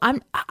so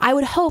I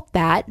would hope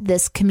that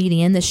this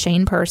comedian, this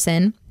Shane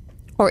person,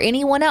 or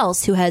anyone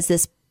else who has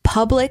this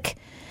public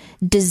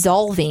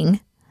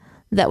dissolving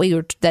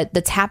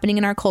that's happening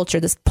in our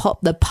culture,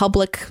 the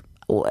public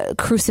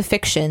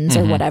crucifixions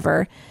or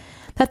whatever,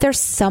 that there's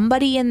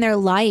somebody in their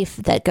life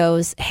that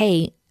goes,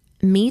 "Hey,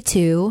 me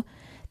too.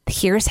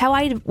 Here's how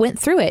I went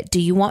through it. Do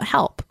you want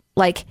help?"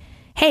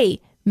 "Hey,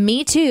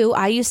 me too.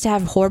 I used to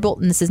have horrible,"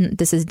 and this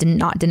is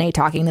not Danae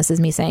talking. This is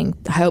me saying,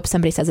 I hope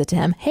somebody says it to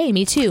him. "Hey,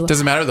 me too."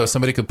 Doesn't matter though.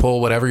 Somebody could pull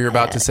whatever you're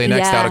about to say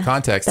next out of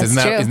context.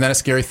 Isn't that a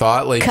scary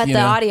thought? Cut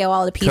the audio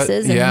all to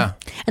pieces.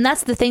 And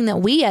that's the thing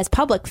that we as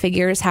public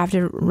figures have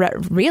to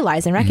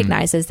realize and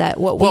recognize is that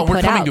what we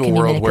put out can be we're coming to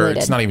a world where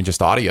it's not even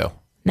just audio.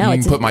 No,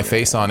 you can put my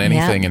face on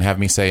anything and have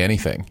me say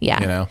anything.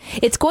 Yeah.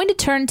 It's going to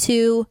turn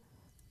to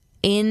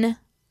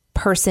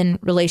in-person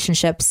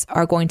relationships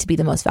are going to be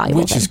the most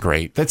valuable thing. Is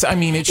great.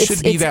 It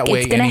should be that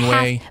way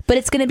anyway. But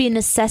it's going to be a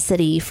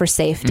necessity for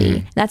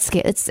safety. That's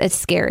scary. It's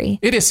scary.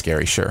 It is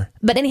scary, sure.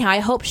 But anyhow, I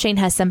hope Shane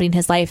has somebody in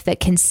his life that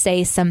can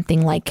say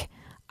something like,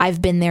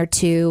 "I've been there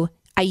too.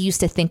 I used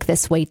to think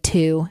this way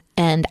too.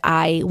 And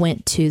I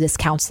went to this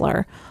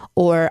counselor,"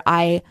 or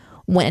 "I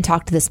went and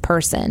talked to this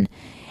person."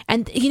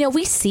 And,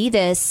 we see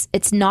this.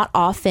 It's not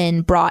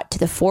often brought to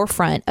the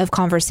forefront of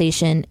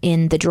conversation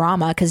in the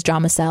drama because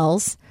drama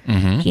sells.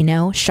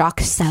 Mm-hmm. Shock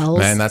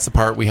sells. And that's the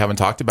part we haven't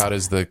talked about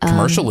is the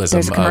commercialism.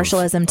 There's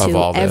commercialism of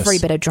all this. Every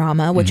bit of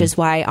drama, which is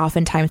why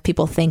oftentimes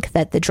people think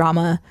that the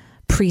drama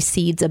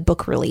precedes a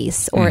book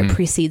release or it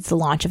precedes the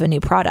launch of a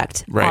new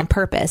product on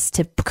purpose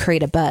to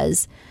create a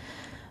buzz.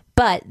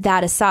 But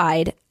that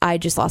aside, I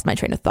just lost my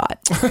train of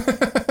thought.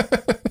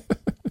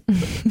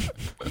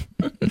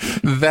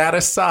 That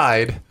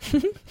aside,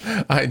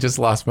 I just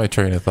lost my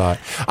train of thought.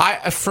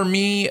 For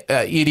me,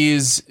 it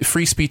is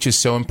free speech is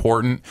so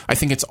important. I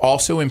think it's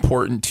also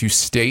important to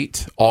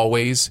state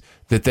always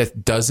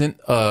that doesn't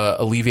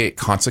alleviate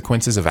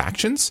consequences of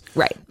actions.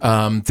 Right.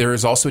 There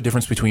is also a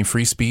difference between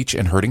free speech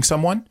and hurting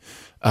someone.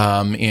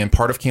 And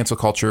part of cancel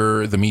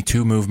culture, the Me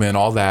Too movement,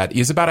 all that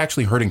is about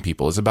actually hurting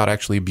people, is about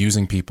actually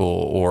abusing people,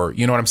 or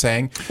you know what I'm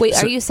saying? Wait,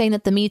 are you saying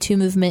that the Me Too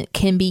movement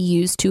can be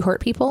used to hurt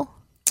people?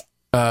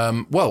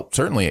 Well,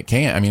 certainly it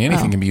can. I mean,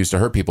 anything can be used to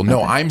hurt people.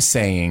 No, I'm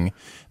saying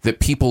that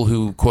people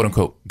who, quote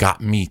unquote,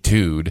 got Me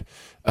Too'd,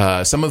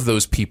 some of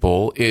those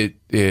people,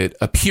 it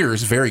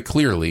appears very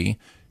clearly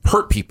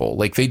hurt people.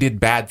 Like they did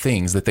bad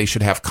things that they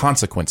should have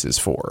consequences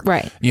for.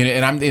 Right. You know,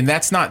 and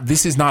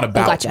this is not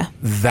about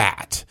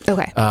that.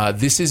 Okay.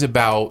 This is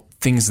about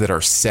things that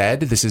are said.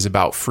 This is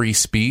about free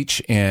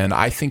speech. And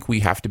I think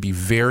we have to be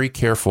very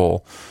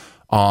careful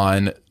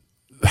on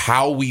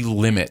how we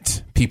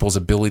limit people's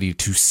ability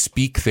to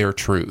speak their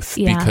truth,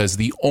 because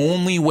the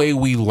only way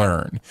we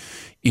learn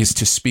is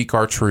to speak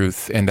our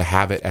truth and to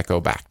have it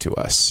echo back to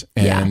us.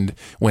 And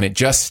when it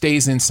just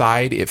stays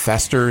inside, it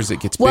festers,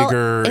 it gets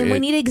bigger. And we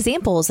need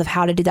examples of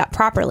how to do that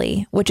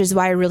properly, which is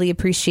why I really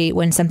appreciate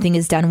when something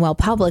is done well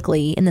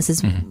publicly. And this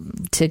is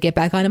to get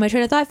back onto my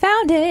train of thought,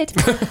 found it.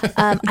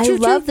 I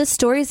love the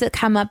stories that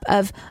come up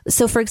of,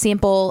 so for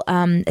example,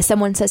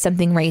 someone says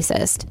something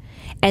racist,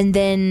 and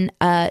then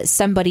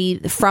somebody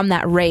from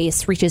that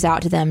race reaches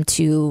out to them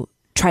to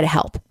try to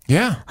help.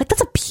 Yeah. Like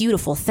that's a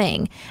beautiful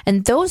thing.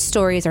 And those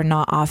stories are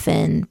not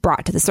often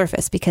brought to the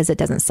surface because it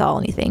doesn't sell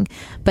anything,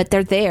 but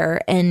they're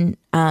there. And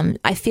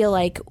I feel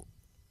like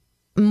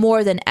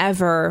more than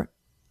ever,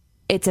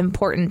 it's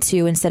important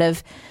to, instead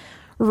of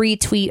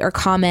retweet or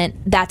comment,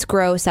 that's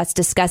gross, that's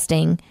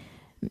disgusting,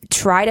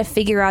 try to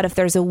figure out if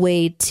there's a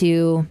way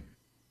to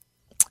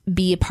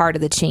be a part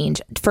of the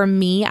change. For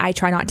me, I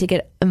try not to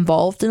get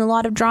involved in a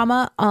lot of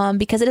drama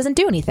because it doesn't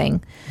do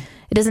anything.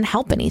 It doesn't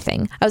help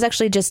anything. I was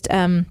actually just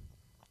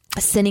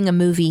sending a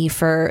movie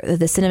for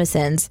the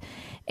CinemaSins,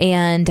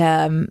 and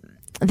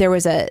there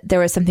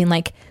was something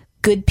like,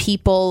 good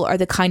people are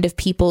the kind of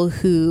people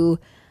who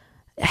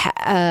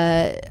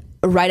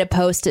write a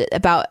post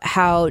about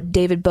how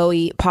David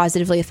Bowie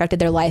positively affected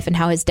their life and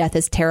how his death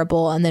is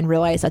terrible, and then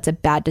realize that's a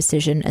bad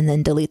decision and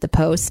then delete the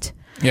post.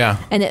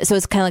 Yeah. And so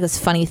it's kind of like this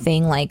funny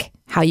thing, like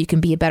how you can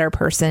be a better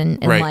person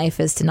in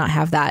life is to not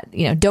have that,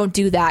 don't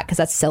do that because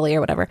that's silly or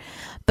whatever.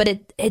 But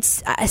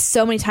it's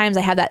so many times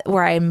I have that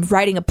where I'm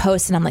writing a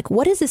post and I'm like,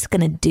 what is this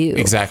going to do?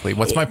 Exactly.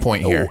 What's my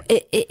point here?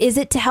 Is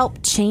it to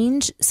help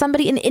change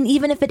somebody? And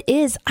even if it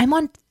is, I'm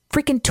on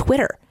freaking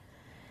Twitter.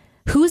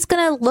 Who's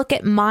going to look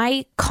at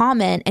my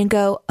comment and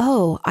go,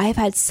 oh, I've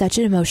had such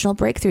an emotional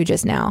breakthrough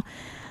just now?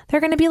 They're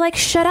going to be like,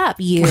 shut up,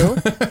 you.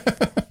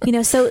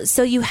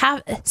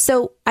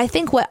 So I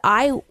think what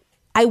I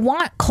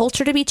want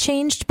culture to be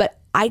changed, but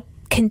I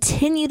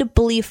continue to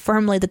believe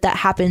firmly that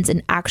happens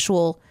in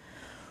actual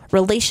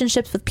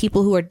relationships with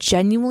people who are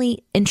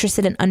genuinely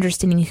interested in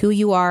understanding who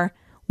you are,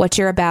 what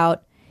you're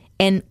about,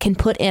 and can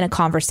put in a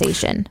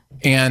conversation.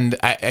 And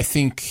I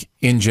think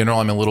in general,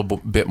 I'm a little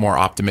bit more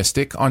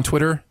optimistic on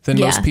Twitter than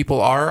most people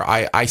are.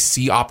 I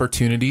see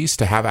opportunities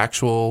to have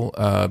actual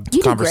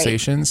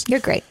conversations.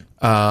 You're great.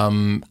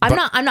 I'm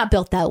not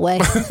built that way,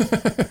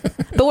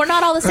 but we're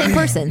not all the same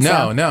person.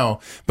 No.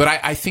 But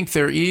I think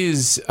there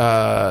is,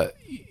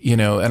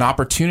 an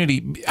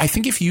opportunity. I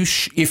think if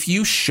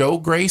you show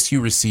grace,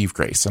 you receive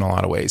grace in a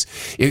lot of ways.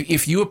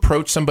 If you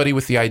approach somebody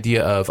with the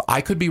idea of,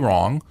 I could be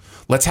wrong,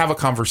 let's have a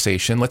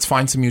conversation, let's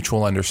find some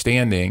mutual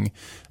understanding,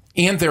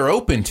 and they're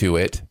open to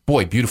it,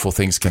 boy, beautiful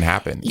things can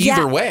happen.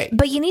 Either way.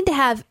 But you need to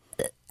have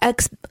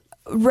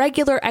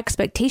regular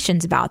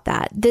expectations about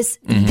that.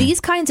 These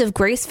kinds of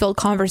grace-filled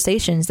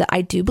conversations that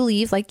I do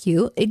believe, like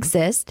you,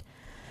 exist.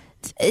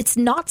 It's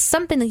not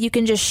something that you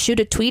can just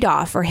shoot a tweet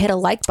off or hit a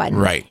like button.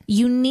 Right.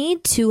 You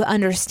need to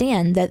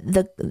understand that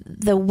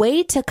the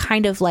way to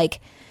kind of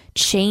like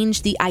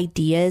change the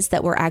ideas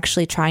that we're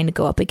actually trying to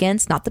go up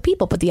against, not the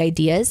people, but the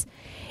ideas,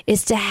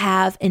 is to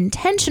have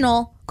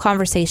intentional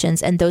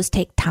conversations, and those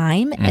take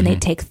time and they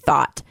take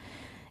thought.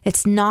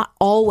 It's not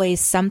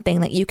always something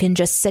that you can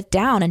just sit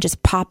down and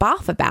just pop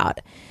off about.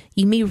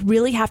 You may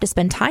really have to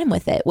spend time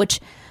with it, which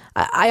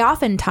I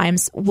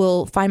oftentimes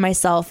will find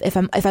myself, if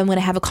I'm going to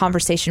have a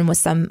conversation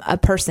with a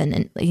person,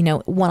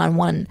 and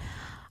one-on-one,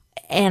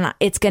 and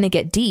it's going to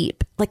get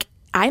deep. Like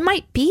I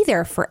might be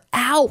there for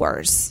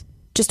hours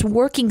just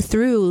working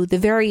through the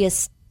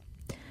various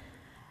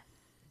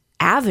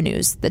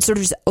avenues that sort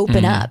of just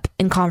open up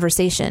in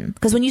conversation.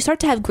 Because when you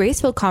start to have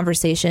graceful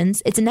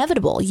conversations, it's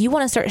inevitable. You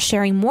want to start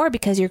sharing more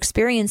because you're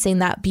experiencing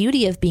that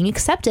beauty of being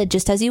accepted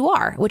just as you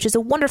are, which is a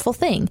wonderful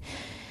thing.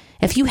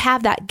 If you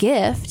have that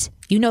gift,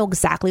 you know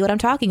exactly what I'm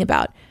talking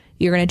about.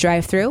 You're going to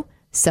drive through,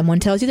 someone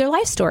tells you their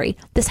life story.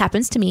 This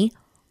happens to me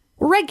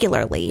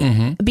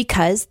regularly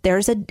because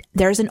there's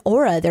an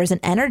aura, there's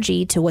an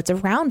energy to what's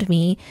around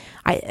me.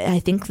 I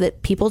think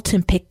that people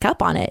can pick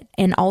up on it.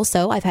 And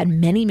also I've had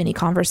many, many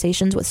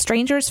conversations with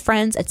strangers,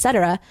 friends,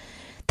 etc.,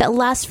 that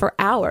lasts for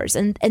hours.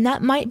 And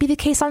that might be the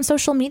case on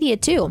social media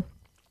too.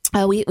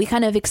 We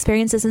kind of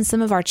experience this in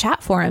some of our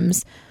chat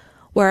forums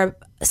where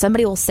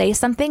somebody will say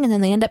something and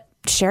then they end up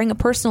sharing a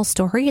personal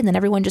story, and then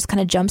everyone just kind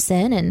of jumps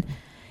in and,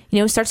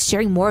 starts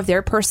sharing more of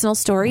their personal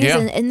stories. Yeah.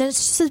 And there's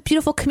just this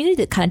beautiful community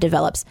that kind of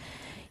develops.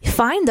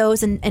 Find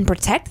those and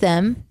protect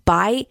them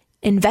by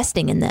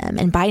investing in them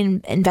and by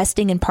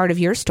investing in part of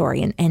your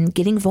story and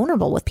getting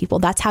vulnerable with people.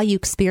 That's how you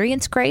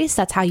experience grace.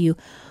 That's how you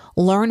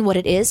learn what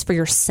it is for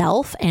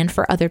yourself and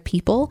for other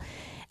people.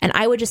 And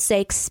I would just say,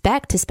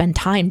 expect to spend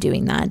time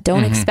doing that.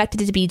 Don't expect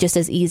it to be just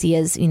as easy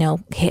as,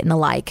 hitting a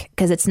like,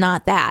 because it's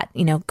not that.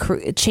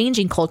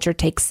 Changing culture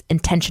takes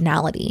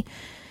intentionality.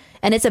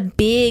 And it's a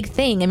big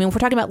thing. I mean, if we're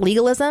talking about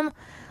legalism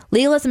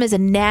is a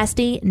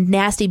nasty,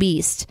 nasty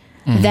beast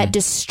that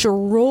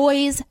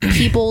destroys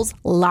people's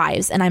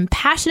lives. And I'm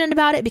passionate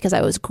about it because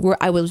I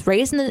was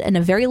raised in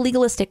a very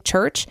legalistic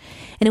church,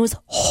 and it was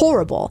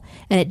horrible,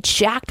 and it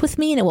jacked with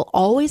me, and it will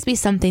always be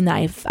something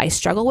that I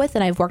struggle with.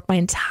 And I've worked my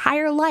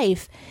entire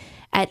life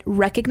at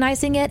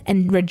recognizing it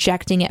and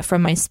rejecting it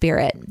from my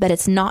spirit, that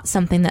it's not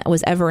something that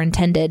was ever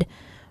intended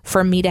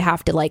for me to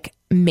have to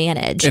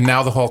manage. And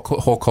now the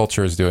whole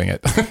culture is doing it.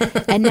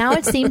 And now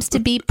it seems to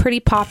be a pretty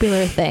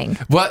popular thing.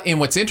 Well, and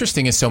what's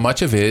interesting is so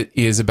much of it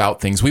is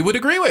about things we would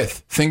agree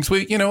with. Things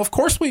we, of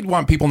course we'd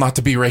want people not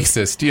to be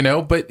racist,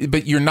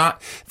 but you're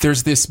not,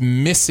 there's this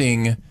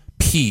missing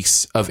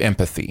piece of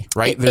empathy,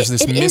 right? There's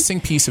this missing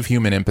piece of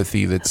human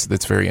empathy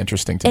that's very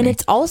interesting to me. And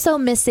it's also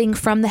missing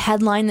from the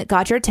headline that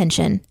got your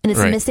attention. And it's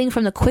missing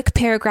from the quick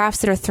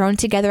paragraphs that are thrown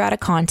together out of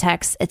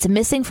context. It's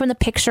missing from the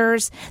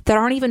pictures that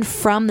aren't even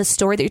from the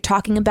story that you're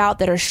talking about,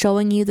 that are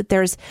showing you that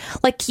there's,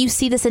 you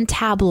see this in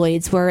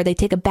tabloids where they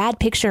take a bad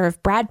picture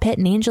of Brad Pitt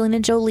and Angelina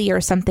Jolie or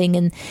something,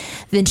 and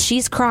then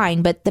she's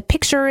crying, but the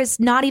picture is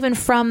not even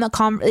from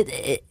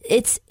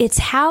it's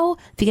how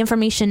the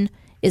information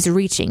is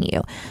reaching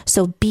you.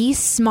 So be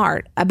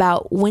smart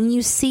about when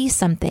you see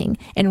something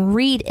and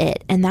read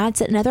it. And that's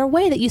another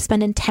way that you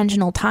spend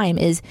intentional time,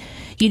 is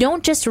you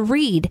don't just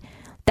read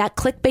that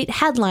clickbait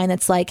headline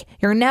that's like,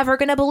 you're never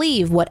going to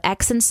believe what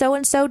X and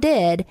so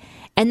did.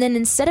 And then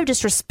instead of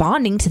just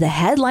responding to the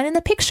headline and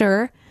the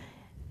picture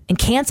and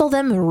cancel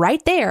them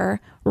right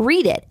there,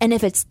 read it. And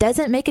if it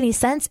doesn't make any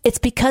sense, it's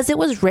because it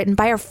was written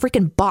by a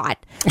freaking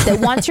bot that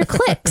wants your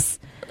clicks.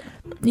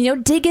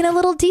 Dig in a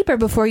little deeper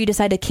before you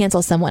decide to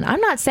cancel someone. I'm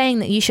not saying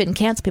that you shouldn't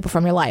cancel people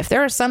from your life.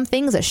 There are some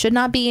things that should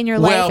not be in your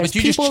life. Well, There's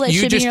but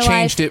you just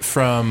changed it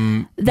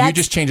from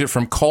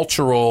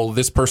cultural,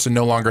 this person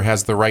no longer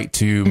has the right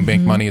to make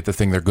money at the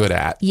thing they're good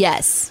at.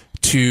 Yes.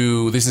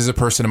 To, this is a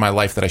person in my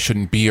life that I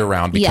shouldn't be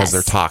around because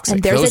they're toxic.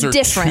 And those are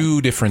two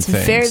different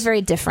things. Very,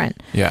 very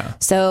different. Yeah.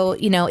 So,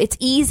 it's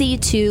easy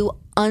to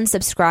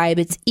unsubscribe.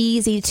 It's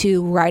easy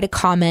to write a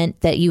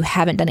comment that you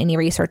haven't done any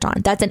research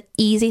on. That's an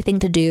easy thing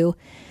to do.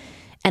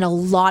 And a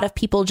lot of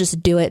people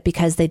just do it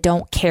because they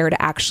don't care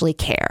to actually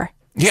care.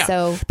 Yeah.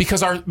 So,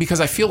 because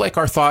I feel like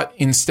our thought,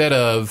 instead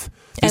of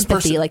this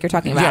empathy, person, like you're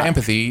talking about. Yeah,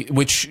 empathy,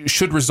 which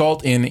should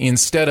result in,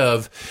 instead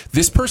of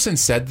this person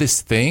said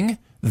this thing,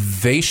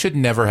 they should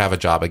never have a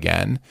job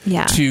again.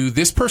 Yeah. To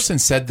this person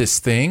said this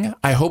thing,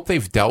 I hope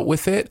they've dealt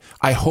with it.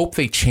 I hope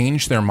they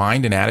change their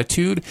mind and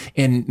attitude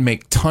and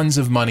make tons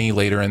of money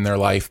later in their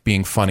life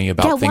being funny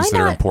about things that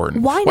are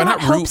important. Why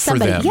not root for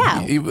them?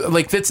 Yeah.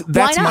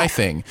 That's my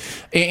thing.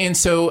 And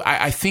so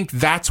I think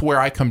that's where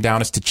I come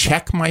down, is to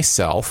check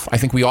myself. I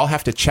think we all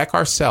have to check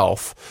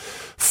ourselves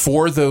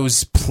for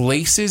those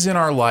places in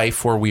our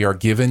life where we are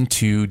given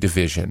to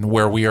division,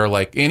 where we are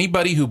like,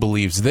 anybody who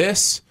believes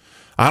this,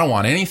 I don't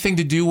want anything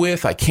to do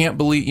with. I can't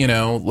believe,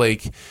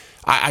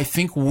 I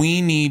think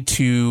we need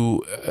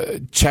to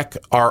check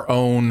our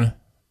own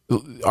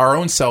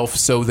self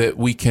so that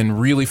we can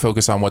really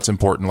focus on what's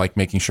important, like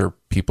making sure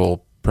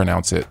people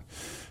pronounce it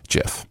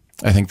Jif.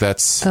 I think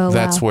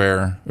that's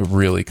where it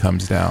really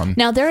comes down.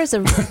 Now there's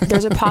a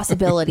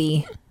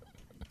possibility,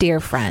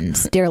 dear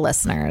friends, dear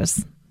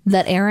listeners,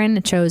 that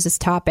Aaron chose this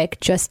topic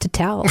just to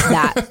tell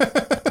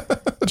that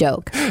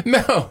joke.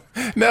 No,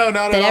 not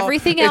at all.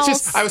 Everything else.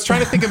 It's just, I was trying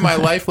to think of my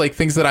life,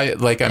 things that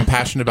I'm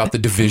passionate about the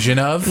division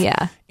of.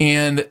 Yeah.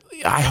 And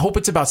I hope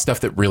it's about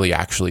stuff that really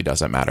actually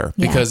doesn't matter.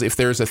 Yeah. Because if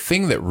there's a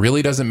thing that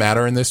really doesn't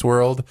matter in this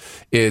world,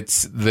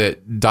 it's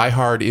that Die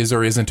Hard is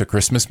or isn't a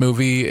Christmas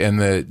movie,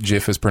 and that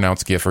Jif is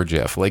pronounced GIF or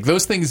Jif.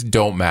 Those things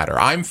don't matter.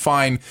 I'm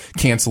fine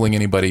canceling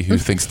anybody who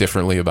thinks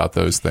differently about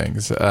those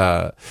things.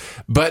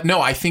 But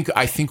no, I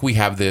think we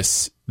have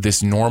this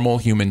normal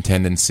human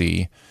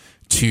tendency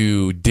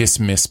to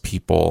dismiss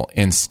people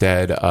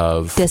instead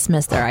of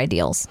dismiss their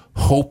ideals,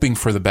 hoping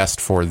for the best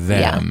for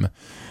them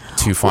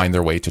to find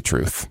their way to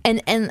truth.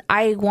 And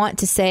I want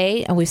to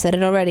say, and we've said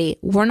it already,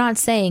 we're not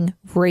saying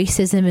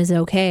racism is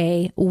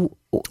okay,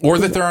 or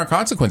that there aren't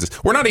consequences.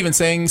 We're not even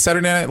saying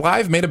Saturday Night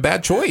Live made a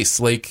bad choice.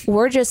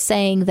 We're just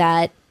saying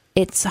that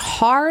it's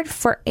hard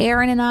for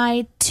Aaron and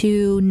I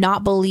to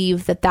not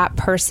believe that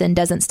person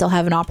doesn't still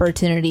have an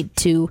opportunity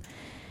to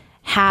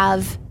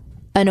have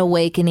an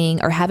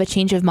awakening or have a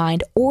change of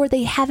mind, or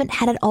they haven't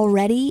had it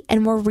already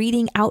and we're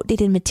reading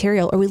outdated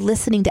material or we're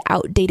listening to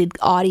outdated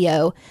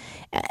audio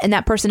and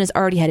that person has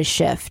already had a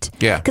shift.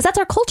 Yeah. Because that's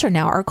our culture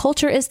now. Our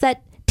culture is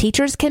that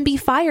teachers can be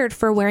fired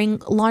for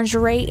wearing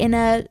lingerie in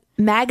a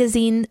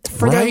magazine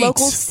for their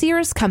local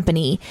Sears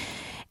company.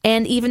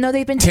 And even though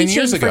they've been 10 teaching,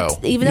 years ago.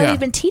 even though they've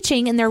been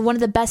teaching and they're one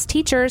of the best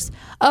teachers,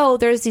 oh,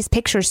 there's these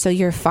pictures, so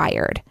you're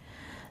fired.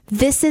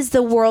 This is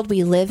the world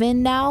we live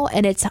in now,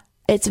 and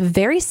it's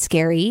very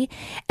scary.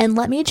 And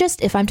let me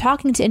just, if I'm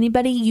talking to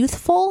anybody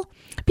youthful,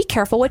 be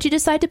careful what you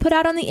decide to put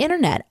out on the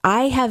internet.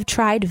 I have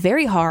tried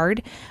very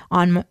hard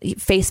on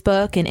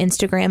Facebook and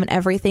Instagram and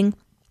everything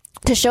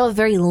to show a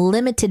very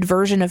limited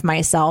version of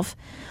myself,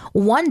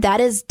 one that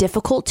is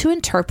difficult to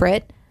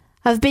interpret,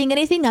 of being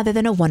anything other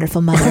than a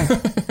wonderful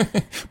mother.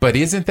 But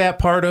isn't that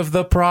part of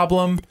the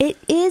problem? It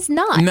is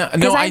not.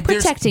 Because I'm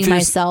protecting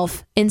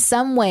myself in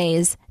some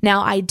ways.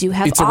 Now, I do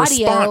have audio. It's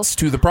a response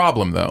to the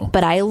problem, though.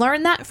 But I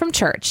learned that from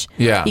church.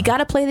 Yeah. You got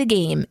to play the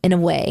game in a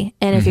way.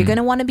 And if you're going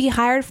to want to be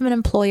hired from an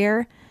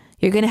employer,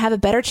 you're going to have a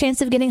better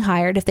chance of getting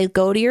hired if they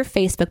go to your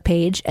Facebook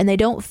page and they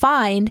don't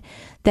find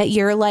that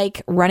you're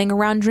like running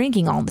around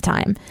drinking all the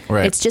time.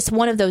 Right. It's just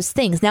one of those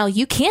things. Now,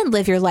 you can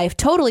live your life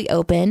totally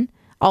open.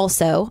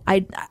 Also,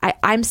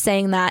 I'm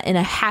saying that in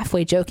a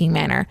halfway joking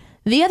manner.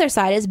 The other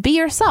side is be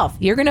yourself.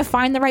 You're going to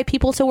find the right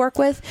people to work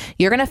with.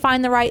 You're going to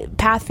find the right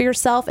path for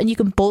yourself, and you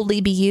can boldly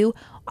be you.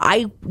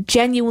 I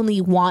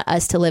genuinely want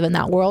us to live in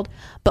that world,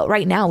 but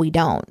right now we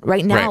don't.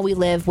 Right now we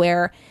live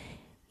where,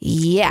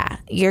 yeah,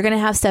 you're going to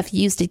have stuff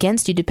used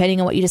against you depending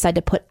on what you decide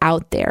to put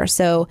out there.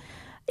 So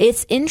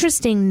it's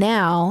interesting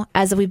now,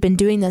 as we've been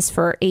doing this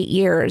for 8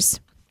 years,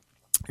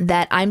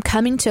 that I'm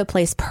coming to a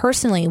place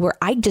personally where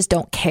I just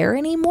don't care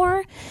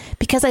anymore,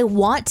 because I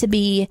want to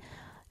be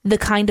the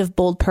kind of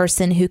bold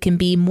person who can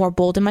be more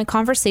bold in my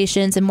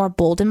conversations and more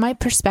bold in my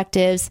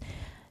perspectives,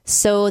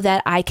 so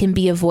that I can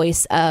be a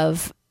voice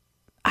of,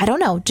 I don't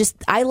know, just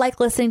I like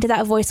listening to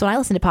that voice when I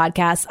listen to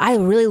podcasts. I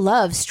really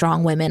love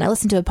strong women. I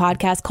listen to a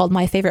podcast called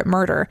My Favorite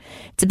Murder.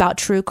 It's about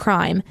true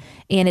crime,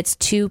 and it's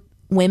two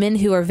women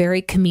who are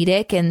very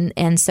comedic,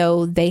 and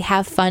so they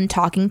have fun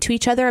talking to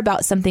each other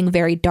about something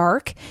very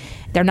dark.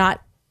 They're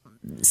not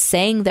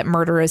saying that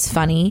murder is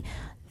funny.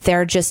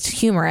 They're just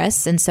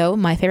humorous. And so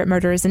My Favorite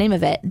Murder is the name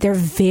of it. They're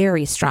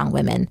very strong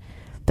women,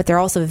 but they're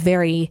also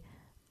very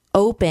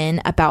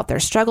open about their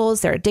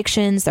struggles, their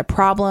addictions, their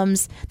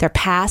problems, their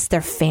past,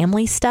 their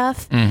family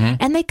stuff.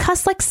 And they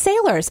cuss like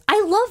sailors.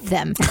 I love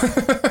them.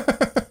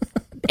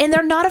 And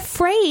they're not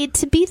afraid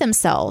to be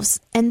themselves.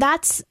 And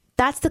that's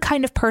the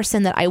kind of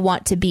person that I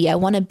want to be. I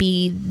want to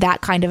be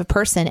that kind of a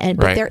person.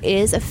 But there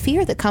is a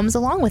fear that comes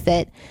along with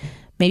it.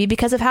 Maybe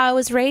because of how I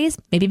was raised,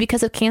 maybe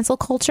because of cancel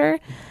culture,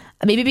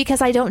 maybe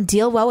because I don't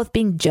deal well with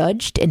being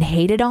judged and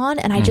hated on.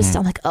 And I'm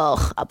like,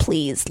 oh,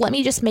 please, let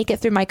me just make it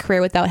through my career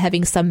without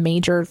having some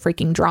major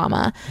freaking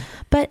drama.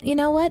 But you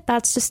know what?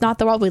 That's just not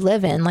the world we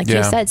live in. Like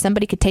you said,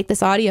 somebody could take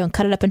this audio and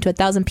cut it up into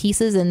 1,000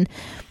 pieces and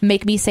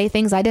make me say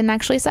things I didn't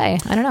actually say.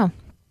 I don't know.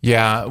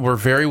 Yeah, we're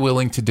very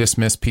willing to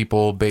dismiss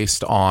people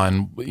based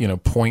on,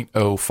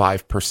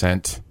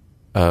 0.05%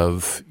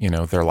 of,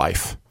 their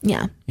life.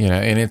 Yeah.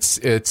 And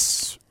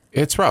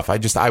it's rough. I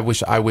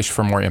wish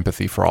for more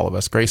empathy for all of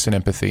us. Grace and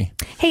empathy.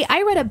 Hey,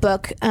 I read a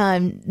book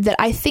that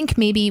I think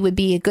maybe would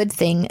be a good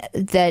thing,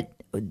 that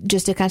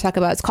just to kind of talk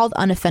about. It's called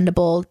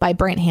Unoffendable by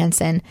Brant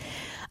Hansen.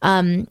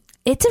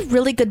 It's a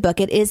really good book.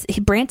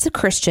 Brant's a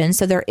Christian,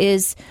 so there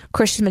is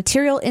Christian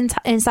material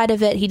inside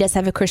of it. He does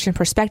have a Christian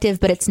perspective,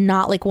 but it's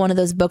not like one of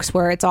those books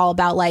where it's all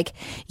about like,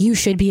 you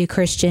should be a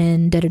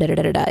Christian, da da da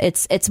da da.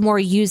 It's more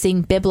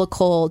using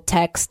biblical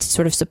text to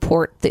sort of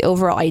support the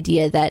overall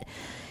idea that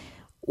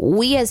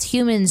we as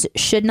humans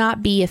should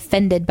not be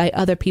offended by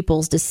other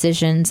people's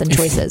decisions and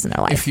choices in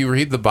their life. If you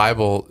read the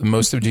Bible,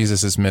 most of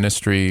Jesus's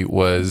ministry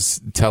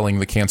was telling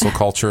the cancel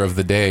culture of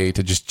the day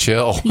to just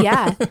chill.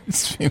 Yeah.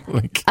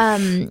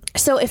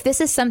 So if this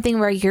is something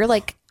where you're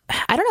like,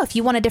 I don't know, if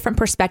you want a different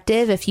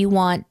perspective, if you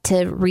want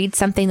to read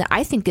something that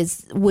I think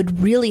would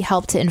really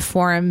help to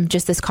inform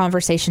just this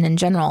conversation in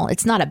general.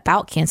 It's not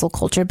about cancel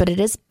culture, but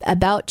it is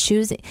about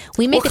choosing.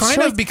 We make a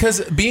choice.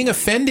 Because being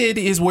offended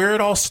is where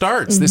it all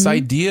starts. This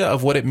idea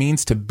of what it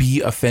means to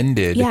be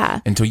offended.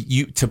 Yeah. And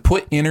to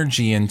put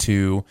energy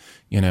into,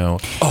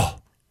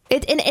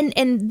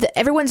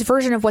 everyone's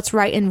version of what's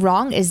right and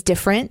wrong is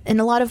different in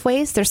a lot of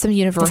ways. There's some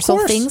universal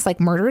things like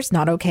murder is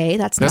not okay.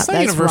 That's not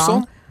universal.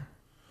 Wrong.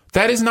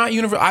 That is not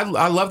universal.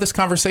 I love this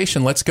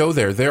conversation. Let's go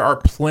there. There are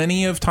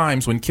plenty of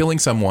times when killing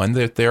someone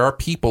that there are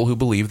people who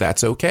believe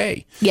that's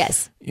okay.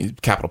 Yes.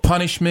 Capital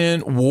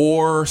punishment,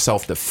 war,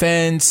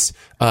 self-defense,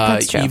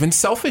 even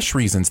selfish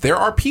reasons. There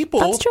are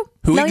people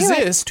who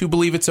exist who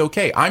believe it's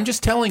okay. I'm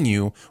just telling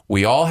you,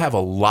 we all have a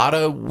lot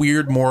of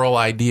weird moral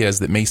ideas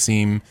that may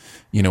seem,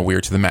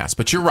 weird to the mass.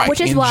 But you're right. Which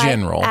is in why,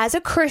 general, as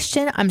a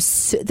Christian,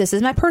 this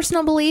is my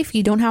personal belief.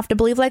 You don't have to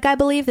believe like I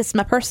believe. This is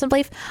my personal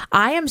belief.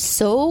 I am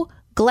so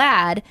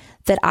glad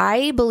that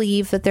I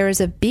believe that there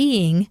is a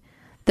being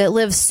that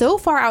lives so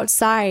far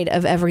outside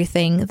of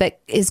everything that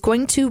is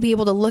going to be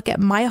able to look at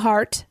my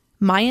heart,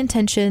 my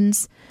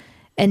intentions,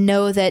 and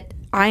know that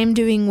I'm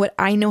doing what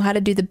I know how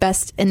to do the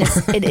best. And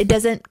it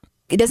doesn't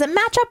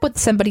match up with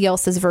somebody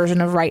else's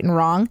version of right and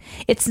wrong.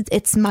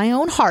 It's my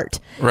own heart.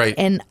 Right.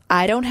 And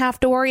I don't have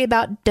to worry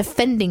about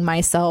defending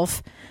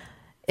myself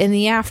in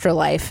the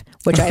afterlife,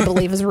 which I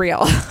believe is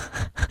real.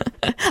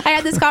 I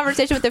had this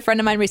conversation with a friend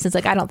of mine recently. It's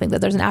like, I don't think that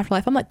there's an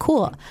afterlife. I'm like,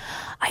 cool.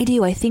 I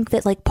do. I think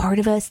that like part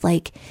of us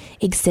like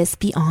exists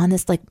beyond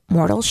this like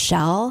mortal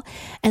shell.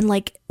 And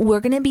like, we're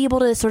going to be able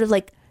to sort of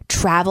like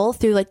travel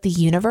through like the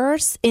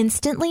universe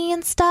instantly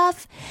and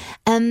stuff.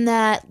 And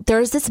that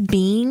there's this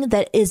being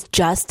that is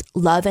just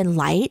love and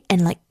light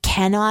and like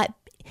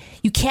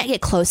you can't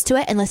get close to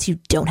it unless you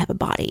don't have a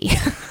body.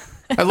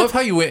 I love how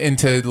you went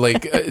into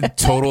like a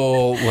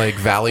total like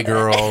Valley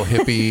Girl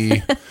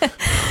hippie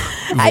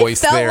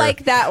voice. I felt there.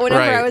 like that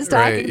whenever I was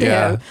talking to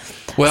him.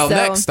 Well,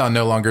 next on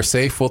No Longer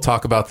Safe, we'll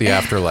talk about the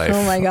afterlife.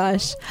 Oh my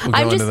gosh. We'll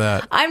go into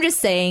that. I'm just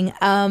saying,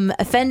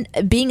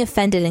 being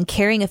offended and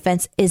carrying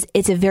offense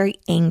it's a very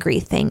angry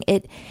thing.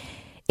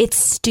 It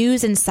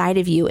stews inside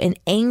of you in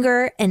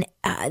anger, and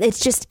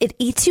it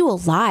eats you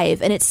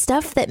alive, and it's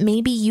stuff that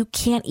maybe you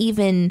can't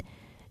even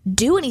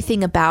do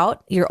anything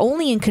about. You're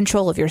only in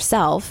control of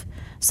yourself.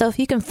 So if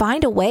you can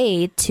find a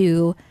way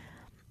to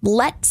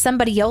let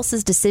somebody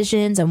else's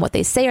decisions and what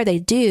they say or they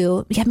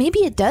do, maybe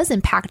it does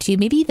impact you.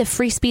 Maybe the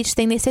free speech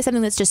thing, they say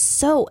something that's just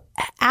so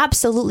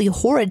absolutely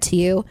horrid to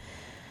you,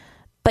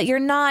 but you're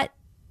not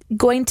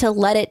going to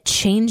let it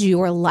change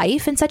your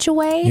life in such a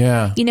way.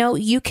 Yeah. You know,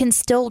 you can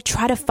still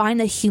try to find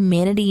the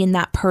humanity in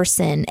that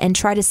person and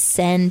try to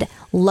send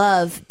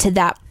love to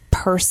that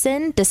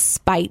person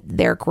despite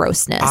their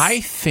grossness.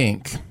 I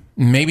think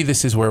maybe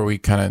this is where we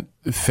kind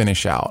of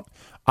finish out.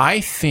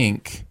 I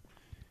think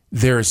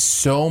there's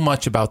so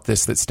much about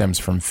this that stems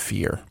from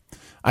fear.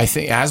 I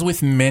think, as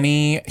with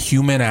many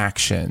human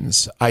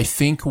actions, I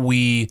think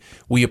we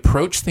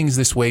approach things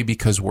this way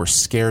because we're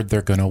scared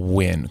they're going to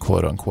win,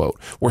 quote unquote.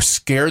 We're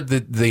scared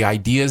that the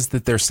ideas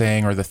that they're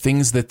saying or the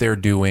things that they're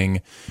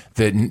doing,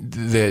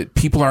 that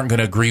people aren't going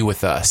to agree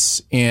with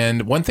us.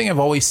 And one thing I've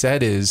always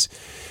said is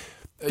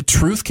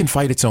truth can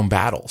fight its own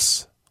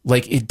battles.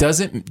 Like,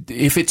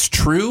 if it's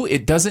true,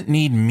 it doesn't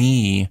need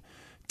me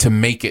to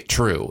make it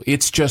true.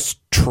 It's just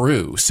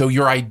true. So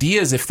your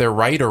ideas, if they're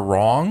right or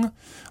wrong,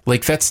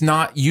 like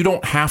you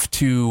don't have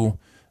to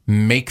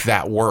make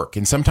that work.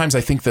 And sometimes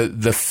I think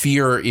the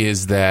fear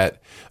is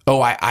that,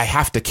 I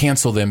have to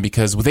cancel them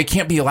because they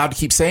can't be allowed to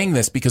keep saying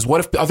this because what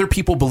if other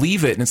people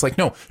believe it? And it's like,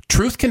 no,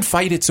 truth can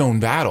fight its own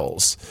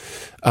battles.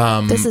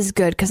 This is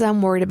good because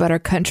I'm worried about our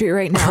country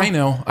right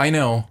now. I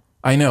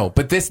know.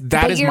 But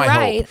that is my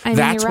hope.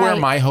 That's where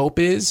my hope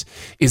is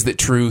that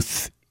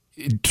truth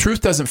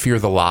doesn't fear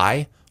the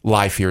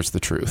lie fears the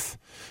truth.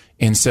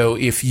 And so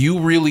if you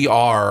really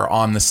are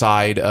on the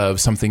side of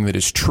something that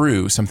is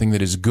true, something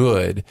that is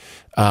good,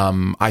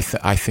 I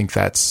think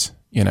that's,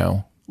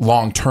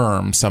 long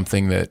term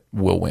something that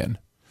will win.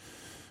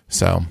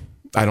 So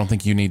I don't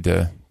think you need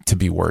to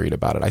be worried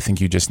about it. I think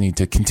you just need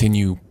to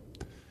continue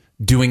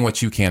doing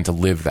what you can to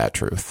live that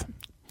truth.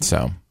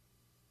 So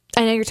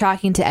I know you're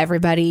talking to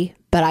everybody,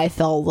 but I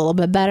feel a little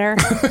bit better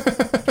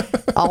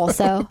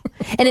also.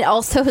 And it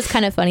also is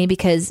kind of funny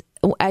because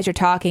as you're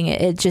talking,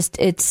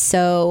 it's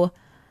so,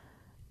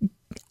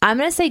 I'm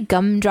going to say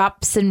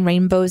gumdrops and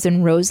rainbows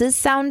and roses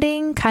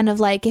sounding, kind of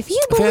like, if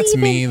you believe that's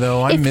me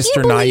though. I'm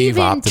Mr. Naive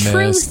Optimist.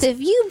 Truth, if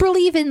you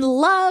believe in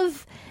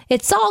love,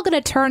 it's all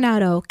going to turn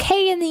out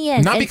okay in the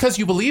end. Not because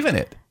you believe in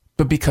it,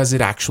 but because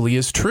it actually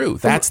is true.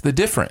 That's the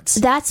difference.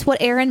 That's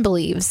what Aaron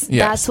believes.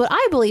 Yes. That's what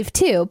I believe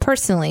too,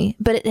 personally.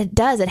 But it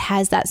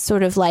has that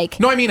sort of like...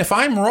 No, I mean, if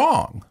I'm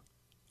wrong,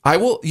 I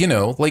will,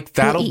 like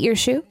that'll... You'll eat your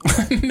shoe?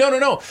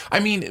 No. I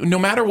mean, no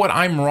matter what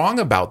I'm wrong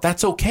about,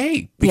 that's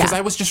okay. Because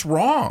I was just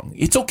wrong.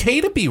 It's okay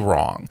to be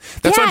wrong.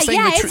 That's what I'm saying.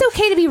 It's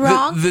okay to be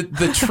wrong.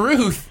 The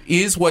truth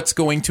is what's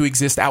going to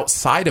exist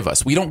outside of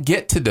us. We don't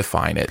get to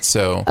define it,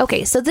 so...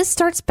 Okay, so this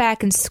starts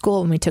back in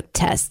school when we took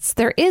tests.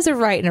 There is a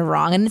right and a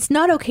wrong, and it's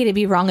not okay to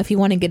be wrong if you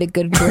want to get a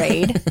good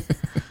grade.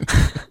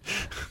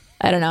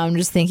 I don't know. I'm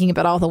just thinking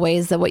about all the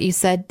ways that what you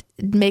said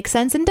makes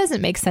sense and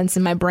doesn't make sense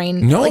in my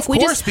brain. No, of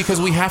course,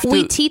 because we have to.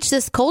 We teach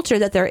this culture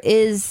that there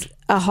is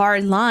a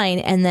hard line,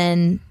 and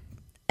then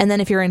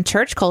if you're in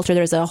church culture,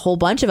 there's a whole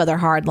bunch of other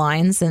hard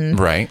lines, and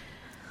right.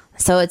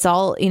 So it's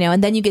all,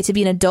 and then you get to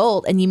be an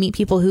adult and you meet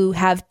people who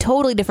have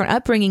totally different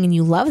upbringing and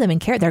you love them and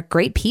care. They're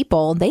great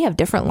people. They have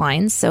different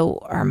lines. So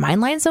are my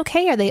lines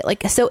okay? Are they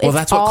like, so well,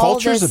 that's what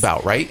culture's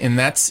about, right? And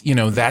that's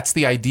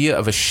the idea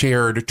of a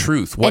shared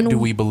truth. What do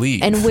we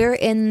believe? And we're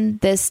in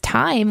this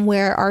time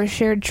where our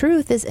shared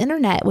truth is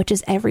internet, which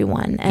is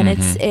everyone. And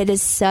it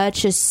is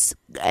such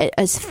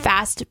a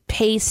fast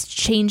paced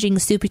changing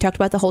soup. You talked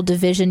about the whole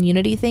division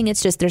unity thing.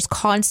 It's just, there's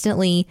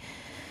constantly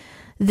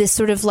this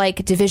sort of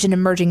like division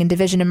emerging and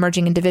division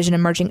emerging and division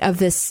emerging of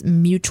this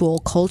mutual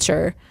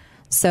culture.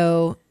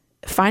 So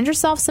find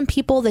yourself some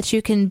people that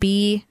you can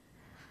be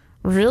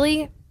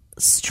really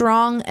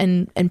strong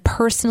and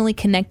personally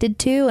connected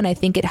to. And I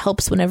think it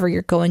helps whenever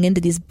you're going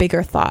into these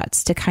bigger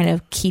thoughts to kind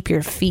of keep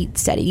your feet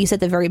steady. You said at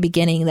the very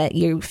beginning that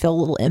you feel a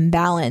little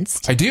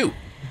imbalanced. I do.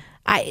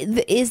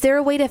 Is there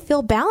a way to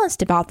feel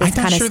balanced about this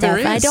kind of stuff?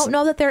 And I don't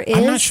know that there is.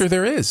 I'm not sure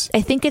there is.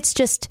 I think it's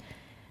just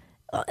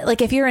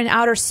like if you're in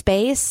outer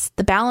space,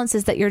 the balance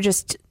is that you're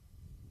just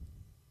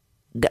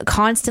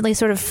constantly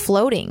sort of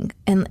floating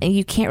and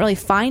you can't really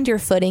find your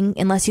footing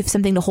unless you have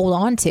something to hold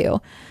on to.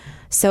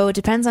 So it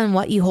depends on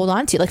what you hold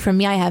on to. Like for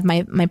me, I have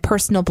my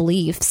personal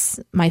beliefs,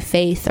 my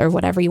faith, or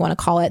whatever you want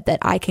to call it, that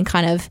I can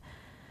kind of,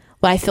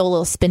 when I feel a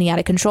little spinny out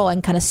of control, I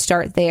can kind of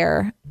start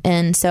there.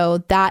 And so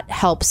that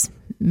helps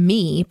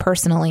me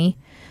personally.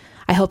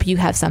 I hope you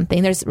have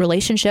something. There's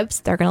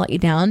relationships that are going to let you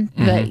down,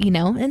 but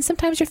and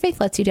sometimes your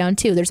faith lets you down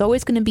too. There's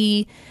always going to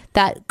be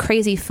that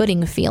crazy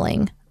footing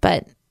feeling,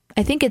 but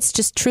I think it's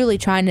just truly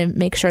trying to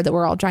make sure that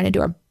we're all trying to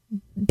do our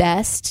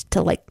best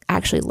to like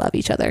actually love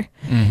each other,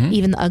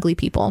 even the ugly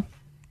people.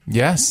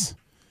 Yes,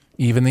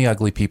 even the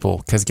ugly people.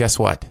 Because guess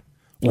what?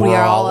 We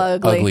are all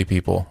ugly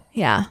people.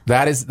 Yeah,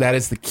 that is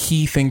the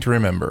key thing to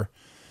remember.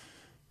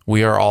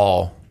 We are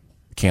all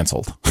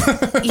canceled.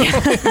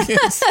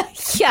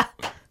 Yeah.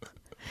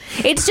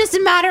 It's just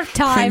a matter of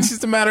time. It's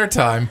just a matter of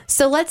time.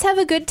 So let's have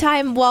a good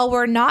time while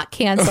we're not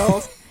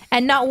canceled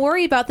and not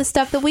worry about the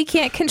stuff that we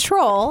can't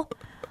control.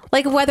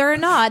 Like whether or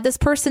not this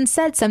person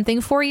said something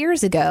 4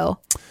 years ago.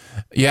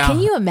 Yeah.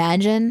 Can you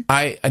imagine?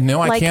 I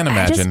can't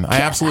imagine.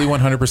 I absolutely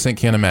 100%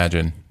 can't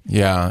imagine.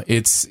 Yeah.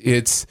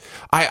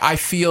 I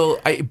feel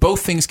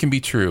both things can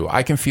be true.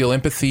 I can feel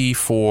empathy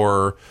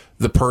for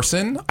the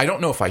person. I don't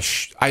know if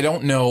I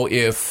don't know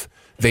if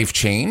they've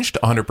changed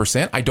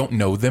 100%. I don't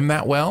know them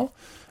that well.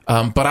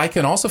 But I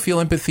can also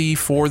feel empathy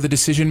for the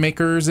decision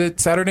makers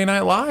at Saturday Night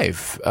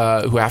Live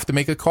who have to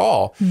make a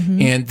call.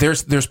 And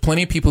there's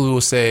plenty of people who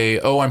will say,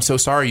 "Oh, I'm so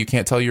sorry you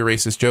can't tell your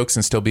racist jokes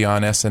and still be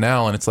on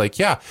SNL." And it's like,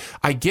 yeah,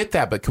 I get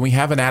that, but can we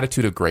have an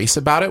attitude of grace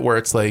about it where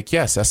it's like,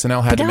 yes,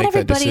 SNL had to make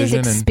that decision. Not everybody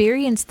has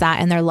experienced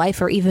that in their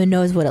life or even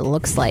knows what it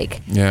looks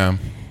like. Yeah.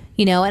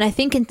 And I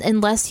think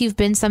unless you've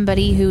been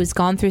somebody who's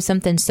gone through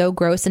something so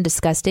gross and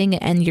disgusting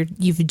and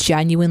you've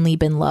genuinely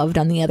been loved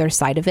on the other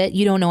side of it,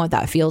 you don't know what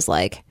that feels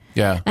like.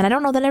 Yeah. And I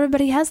don't know that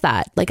everybody has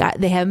that. Like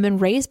they haven't been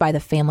raised by the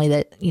family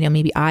that,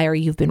 maybe I or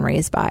you've been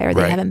raised by, or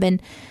they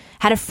haven't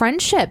had a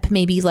friendship,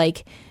 maybe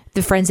like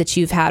the friends that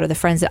you've had or the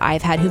friends that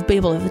I've had who've been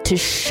able to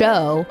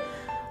show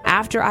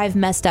after I've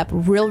messed up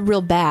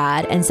real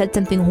bad and said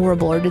something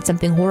horrible or did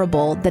something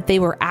horrible that they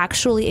were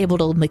actually able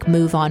to like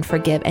move on,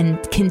 forgive,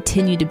 and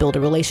continue to build a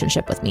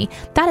relationship with me.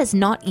 That is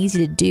not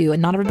easy to do,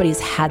 and not everybody's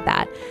had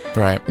that.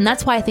 Right. And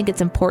that's why I think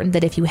it's important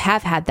that if you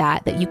have had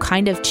that you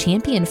kind of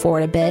champion for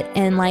it a bit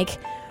and like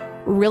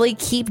really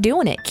keep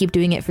doing it. Keep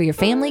doing it for your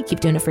family, keep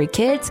doing it for your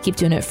kids, keep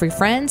doing it for your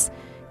friends,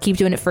 keep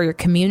doing it for your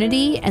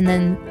community. And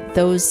then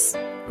those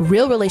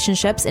real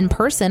relationships in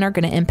person are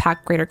going to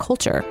impact greater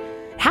culture.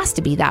 It has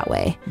to be that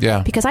way.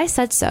 Yeah. Because I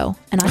said so,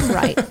 and I'm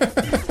right.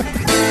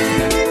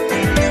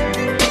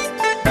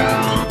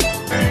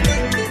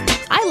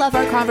 I love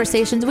our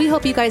conversations. We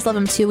hope you guys love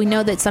them too. We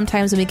know that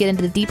sometimes when we get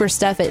into the deeper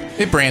stuff,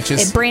 it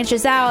branches. It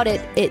branches out.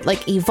 It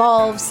like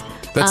evolves.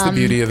 That's the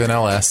beauty of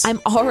NLS. I'm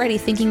already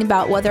thinking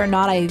about whether or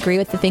not I agree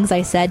with the things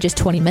I said just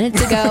 20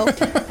 minutes ago.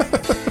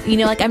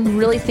 I'm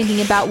really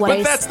thinking about what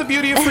But that's the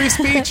beauty of free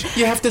speech.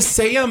 You have to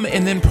say them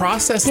and then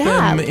process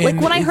them.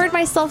 Like when I heard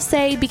myself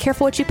say, "Be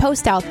careful what you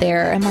post out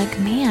there," I'm like,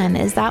 man,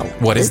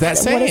 what is that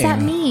saying? What does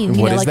that mean?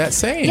 What is that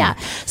saying? Yeah.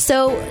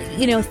 So,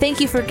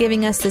 thank you for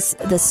giving us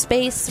this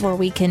space where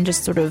we can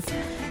just sort of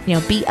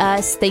be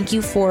us. Thank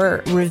you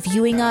for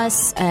reviewing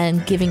us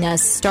and giving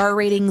us star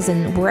ratings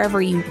and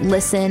wherever you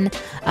listen.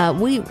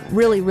 We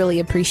really, really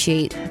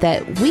appreciate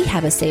that we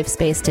have a safe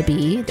space to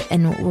be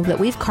and that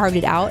we've carved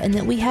it out and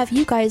that we have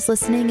you guys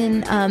listening.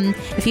 And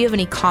if you have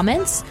any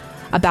comments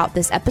about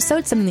this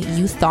episode, something that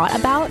you thought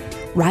about,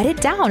 write it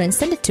down and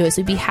send it to us.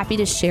 We'd be happy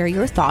to share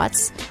your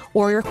thoughts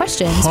or your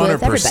questions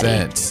with everybody.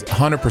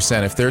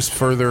 100%. If there's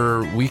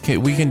further, we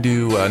can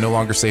do no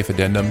longer safe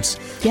addendums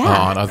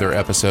on other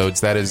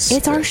episodes.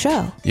 It's our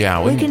show.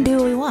 Yeah, we can do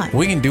what we want.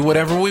 We can do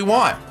whatever we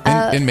want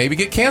and maybe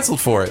get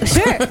canceled for it.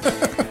 Sure.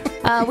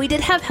 We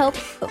did have help.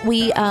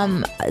 We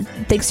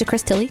thanks to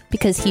Chris Tilley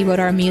because he wrote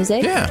our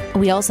music. Yeah.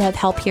 We also have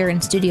help here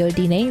in Studio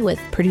DNA with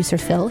producer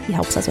Phil. He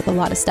helps us with a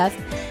lot of stuff.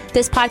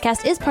 This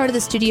podcast is part of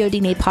the Studio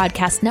DNA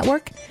podcast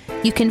network.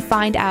 You can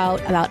find out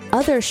about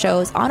other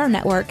shows on our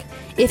network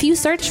if you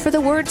search for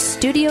the word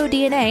Studio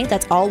DNA.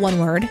 That's all one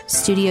word,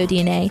 Studio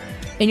DNA,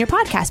 in your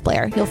podcast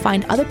player. You'll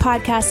find other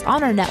podcasts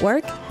on our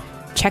network.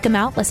 Check them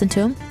out. Listen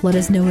to them. Let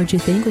us know what you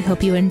think. We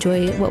hope you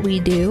enjoy what we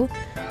do.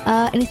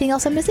 Anything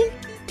else I'm missing?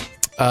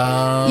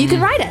 You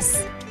can write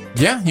us.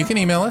 Yeah, you can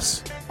email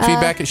us.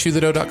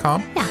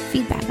 Feedback@shoethedough.com. Yeah,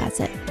 feedback. That's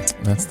it.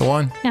 That's the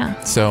one. Yeah.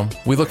 So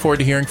we look forward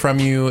to hearing from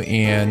you,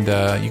 and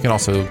you can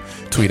also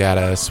tweet at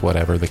us,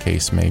 whatever the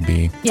case may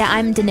be. Yeah,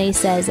 I'm Danae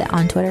Says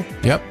on Twitter.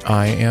 Yep,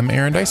 I am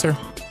Aaron Dicer.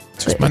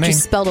 Just my name. Which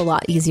is spelled a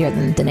lot easier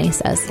than Danae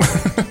Says,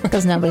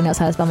 because nobody knows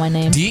how to spell my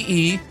name.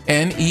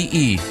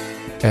 DENEESAYS.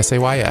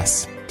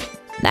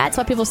 That's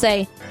what people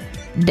say.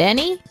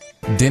 Denny?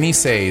 Denny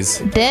says.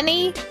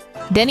 Denny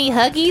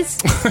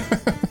Huggies?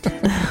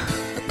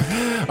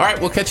 All right,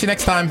 we'll catch you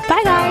next time.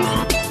 Bye,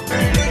 guys.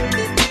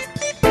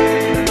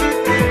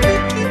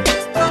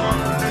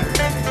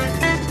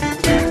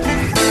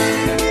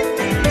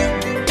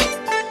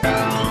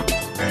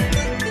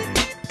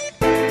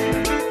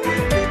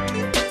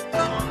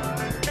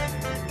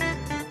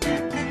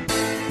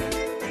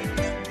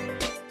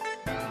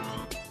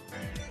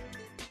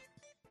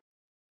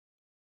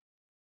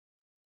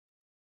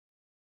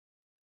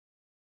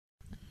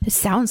 It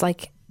sounds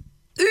like...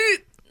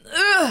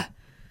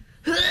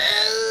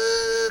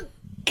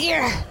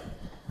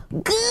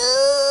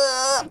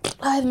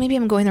 maybe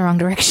I'm going the wrong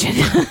direction.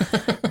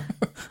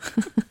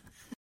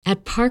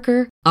 At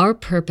Parker, our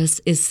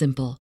purpose is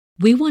simple.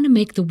 We want to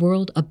make the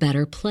world a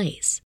better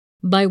place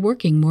by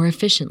working more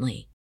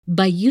efficiently,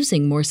 by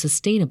using more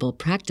sustainable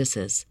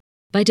practices,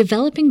 by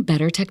developing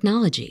better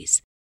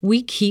technologies.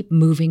 We keep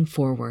moving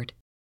forward.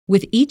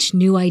 With each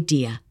new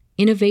idea,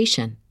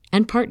 innovation,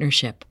 and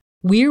partnership,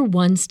 we're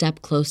one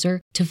step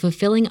closer to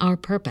fulfilling our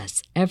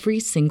purpose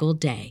every single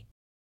day.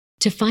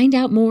 To find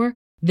out more,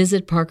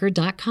 visit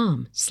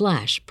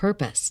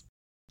parker.com/purpose.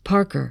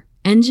 Parker,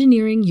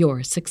 engineering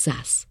your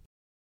success.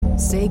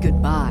 Say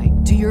goodbye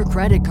to your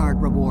credit card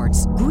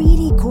rewards.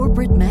 Greedy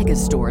corporate mega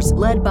stores,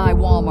 led by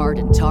Walmart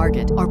and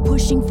Target, are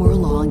pushing for a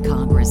law in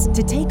Congress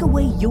to take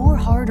away your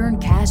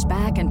hard-earned cash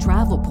back and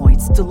travel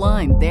points to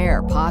line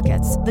their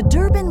pockets. The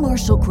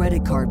Durbin-Marshall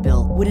credit card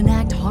bill would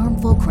enact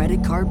harmful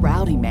credit card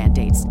routing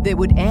mandates that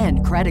would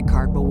end credit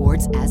card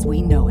rewards as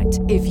we know it.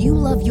 If you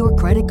love your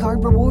credit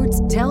card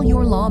rewards, tell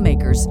your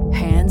lawmakers,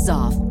 hands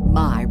off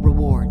my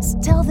rewards.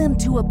 Tell them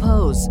to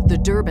oppose the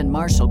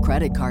Durbin-Marshall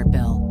credit card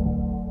bill.